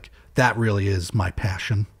 Cause like that really is my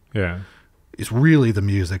passion. Yeah. It's really the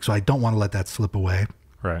music. So I don't want to let that slip away.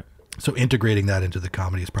 Right. So integrating that into the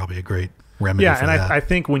comedy is probably a great remedy. Yeah, for and that. I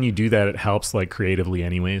think when you do that, it helps like creatively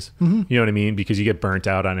anyways. Mm-hmm. You know what I mean? Because you get burnt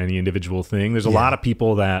out on any individual thing. There's a lot of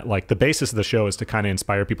people that like the basis of the show is to kind of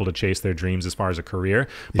inspire people to chase their dreams as far as a career.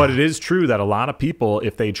 But it is true that a lot of people,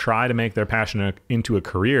 if they try to make their passion into a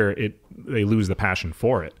career, they lose the passion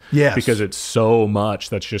for it. Yes. Because it's so much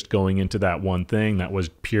that's just going into that one thing that was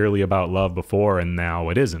purely about love before and now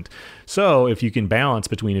it isn't. So if you can balance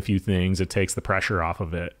between a few things, it takes the pressure off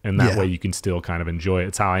of it. And that way you can still kind of enjoy it.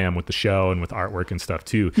 It's how I am with the show and with artwork and stuff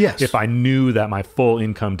too. Yes. If I knew that my full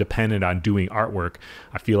income depended on doing artwork,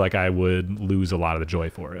 I feel like I would lose a lot of the joy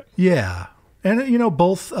for it. Yeah. And you know,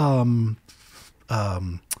 both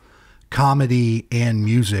comedy and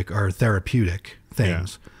music are therapeutic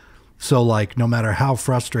things. Yeah. So like no matter how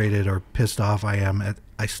frustrated or pissed off I am,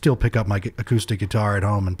 I still pick up my acoustic guitar at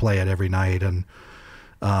home and play it every night. And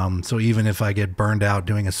so even if I get burned out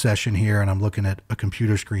doing a session here and I'm looking at a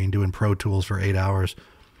computer screen doing Pro Tools for 8 hours,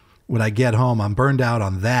 when I get home, I'm burned out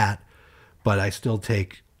on that, but I still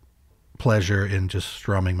take pleasure in just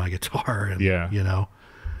strumming my guitar. And, you know.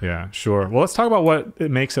 Yeah, sure. Well, let's talk about what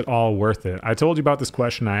makes it all worth it. I told you about this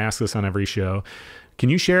question. I ask this on every show. Can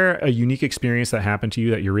you share a unique experience that happened to you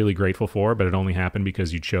that you're really grateful for, but it only happened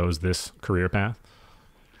because you chose this career path?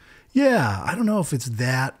 Yeah, I don't know if it's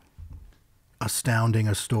that astounding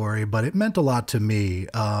a story, but it meant a lot to me.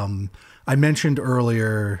 I mentioned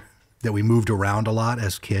earlier that we moved around a lot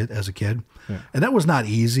as a kid. Yeah. And that was not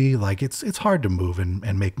easy. Like it's hard to move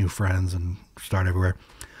and make new friends and start everywhere.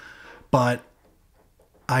 But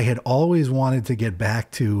I had always wanted to get back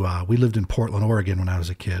to, we lived in Portland, Oregon when I was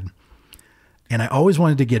a kid. And I always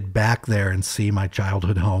wanted to get back there and see my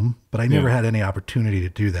childhood home, but I never had any opportunity to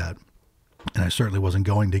do that. And I certainly wasn't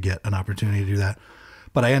going to get an opportunity to do that.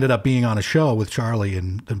 But I ended up being on a show with Charlie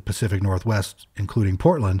in the Pacific Northwest, including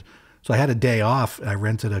Portland. So I had a day off. I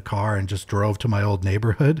rented a car and just drove to my old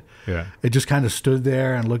neighborhood. Yeah. It just kind of stood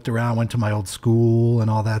there and looked around, went to my old school and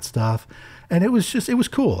all that stuff. And it was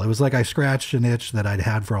cool. It was like I scratched an itch that I'd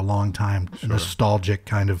had for a long time, a nostalgic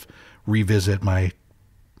kind of revisit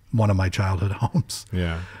one of my childhood homes.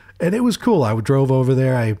 Yeah. And it was cool. I drove over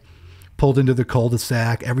there. I pulled into the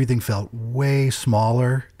cul-de-sac. Everything felt way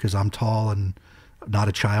smaller because I'm tall and not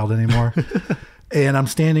a child anymore. And I'm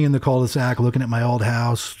standing in the cul-de-sac looking at my old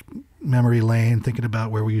house, memory lane, thinking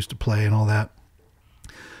about where we used to play and all that.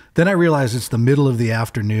 Then I realized it's the middle of the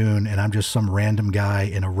afternoon and I'm just some random guy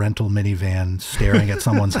in a rental minivan staring at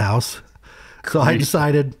someone's house. So I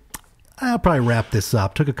decided I'll probably wrap this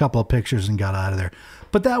up. Took a couple of pictures and got out of there.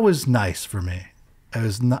 But that was nice for me. It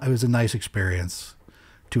was a nice experience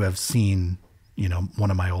to have seen,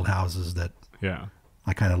 one of my old houses that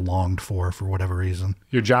I kind of longed for whatever reason.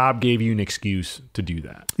 Your job gave you an excuse to do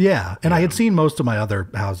that. Yeah. And I had seen most of my other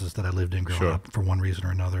houses that I lived in growing up for one reason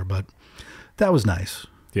or another, but that was nice.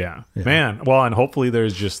 Yeah. Man. Well, and hopefully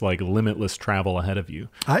there's just like limitless travel ahead of you.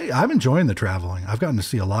 I'm enjoying the traveling. I've gotten to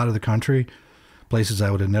see a lot of the country, places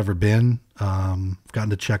I would have never been. I've gotten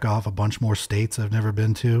to check off a bunch more states I've never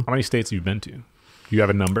been to. How many states have you been to? You have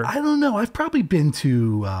a number? I don't know. I've probably been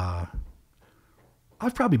to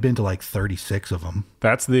like 36 of them.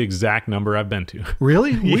 That's the exact number I've been to.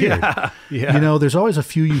 Really? Weird. Yeah. There's always a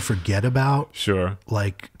few you forget about. Sure.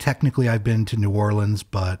 Like technically I've been to New Orleans,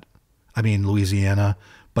 Louisiana,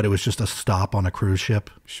 but it was just a stop on a cruise ship.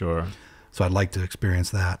 Sure. So I'd like to experience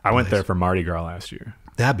that. I went there for Mardi Gras last year.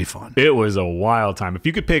 That'd be fun. It was a wild time. If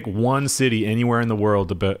you could pick one city anywhere in the world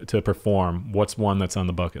to perform, what's one that's on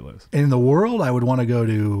the bucket list? In the world, I would want to go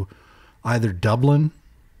to either Dublin.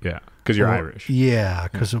 Yeah, because you're Irish. Yeah,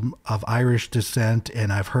 because of Irish descent,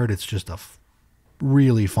 and I've heard it's just a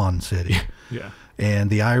really fun city. Yeah. And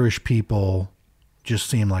the Irish people just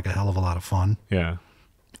seem like a hell of a lot of fun. Yeah.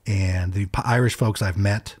 And the Irish folks I've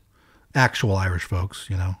met, actual Irish folks,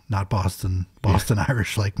 not Boston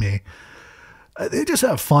Irish like me, they just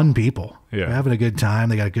have fun people. Yeah. They're having a good time.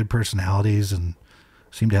 They got good personalities and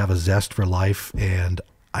seem to have a zest for life. And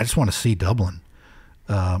I just want to see Dublin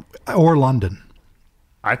or London.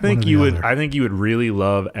 I think you would. I think you would really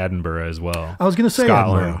love Edinburgh as well. I was going to say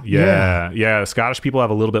Scotland. Edinburgh. Yeah. Scottish people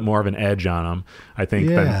have a little bit more of an edge on them, I think,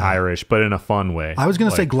 than Irish, but in a fun way. I was going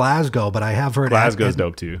to say Glasgow, but I have heard Glasgow's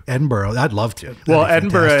dope too. Edinburgh, I'd love to. Well,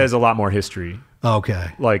 Edinburgh has a lot more history.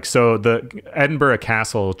 Okay. So the Edinburgh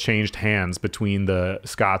Castle changed hands between the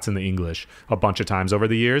Scots and the English a bunch of times over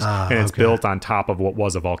the years, and it's built on top of what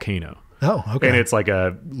was a volcano. Oh, okay. And it's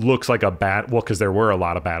looks like a because there were a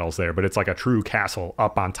lot of battles there, but it's like a true castle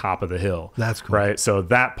up on top of the hill. That's cool. Right? So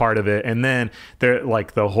that part of it. And then they're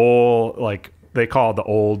the whole, they call it the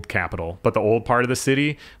old capital, but the old part of the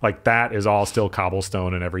city, that is all still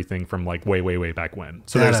cobblestone and everything from way, way, way back when.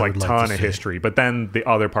 So there's ton of history. But then the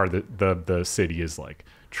other part of the city is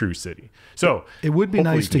true city. So it would be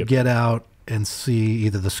nice to get out and see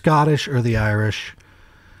either the Scottish or the Irish,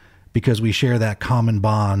 because we share that common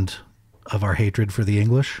bond of our hatred for the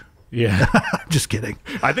English. Yeah. Just kidding.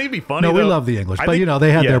 I think it'd be funny. No, we love the English, but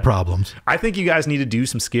they had their problems. I think you guys need to do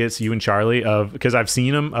some skits, you and Charlie, because I've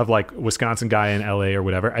seen them of Wisconsin guy in LA or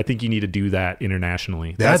whatever. I think you need to do that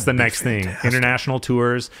internationally. That's the next thing. International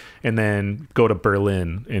tours, and then go to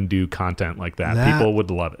Berlin and do content like that. People would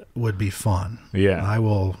love it. Would be fun. Yeah.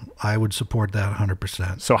 I would support that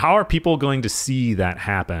 100%. So how are people going to see that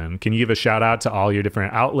happen? Can you give a shout out to all your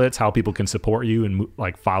different outlets, how people can support you and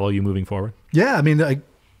follow you moving forward? Yeah. I mean,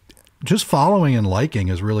 just following and liking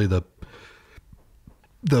is really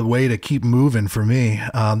the way to keep moving for me.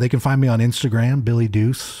 They can find me on Instagram, Billy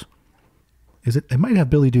Deuce. It might have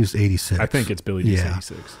Billy Deuce 86. I think it's Billy Deuce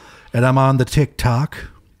 86. And I'm on the TikTok.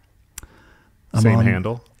 Same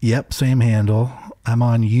handle? Yep, same handle. I'm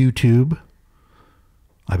on YouTube.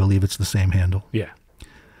 I believe it's the same handle. Yeah.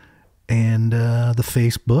 And the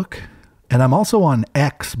Facebook. And I'm also on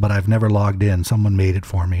X, but I've never logged in. Someone made it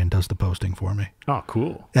for me and does the posting for me. Oh,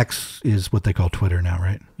 cool. X is what they call Twitter now,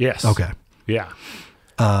 right? Yes. Okay. Yeah.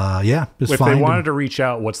 Just if they wanted to reach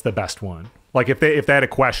out, what's the best one? If they had a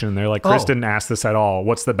question, they're like, Chris didn't ask this at all.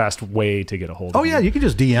 What's the best way to get a hold of you? Oh, yeah. You can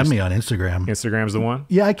just DM me on Instagram. Instagram's the one?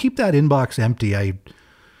 Yeah, I keep that inbox empty. I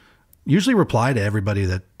usually reply to everybody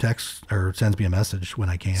that texts or sends me a message when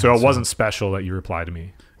I can. So it wasn't special that you reply to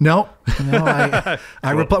me? No, I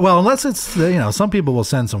reply. Well, unless it's, some people will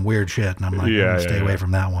send some weird shit and I'm like, stay away from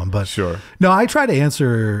that one. But sure. No, I try to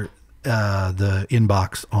answer the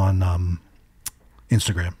inbox on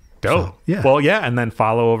Instagram. Dope. So, yeah. Well, yeah. And then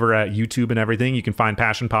follow over at YouTube and everything. You can find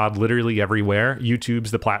Passion Pod literally everywhere.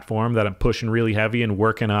 YouTube's the platform that I'm pushing really heavy and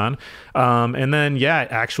working on. And then, yeah,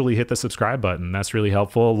 actually hit the subscribe button. That's really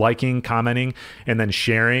helpful. Liking, commenting, and then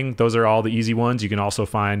sharing. Those are all the easy ones. You can also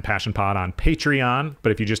find Passion Pod on Patreon.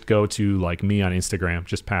 But if you just go to like me on Instagram,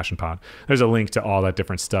 just Passion Pod, there's a link to all that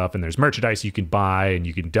different stuff. And there's merchandise you can buy, and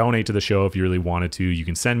you can donate to the show if you really wanted to. You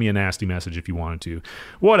can send me a nasty message if you wanted to.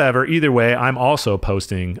 Whatever. Either way, I'm also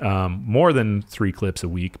posting more than 3 clips a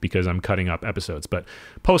week because I'm cutting up episodes, but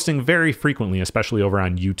posting very frequently, especially over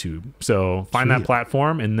on YouTube. So find that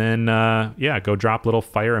platform, and then yeah, go drop little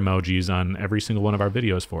fire emojis on every single one of our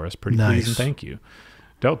videos for us. Pretty please and thank you.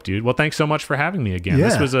 Dope, dude. Well, thanks so much for having me again.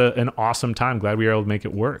 This was an awesome time. Glad we were able to make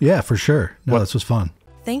it work. Yeah, for sure. No, this was fun.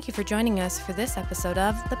 Thank you for joining us for this episode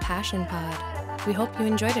of The Passion Pod. We hope you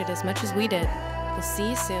enjoyed it as much as we did. We'll see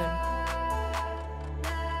you soon.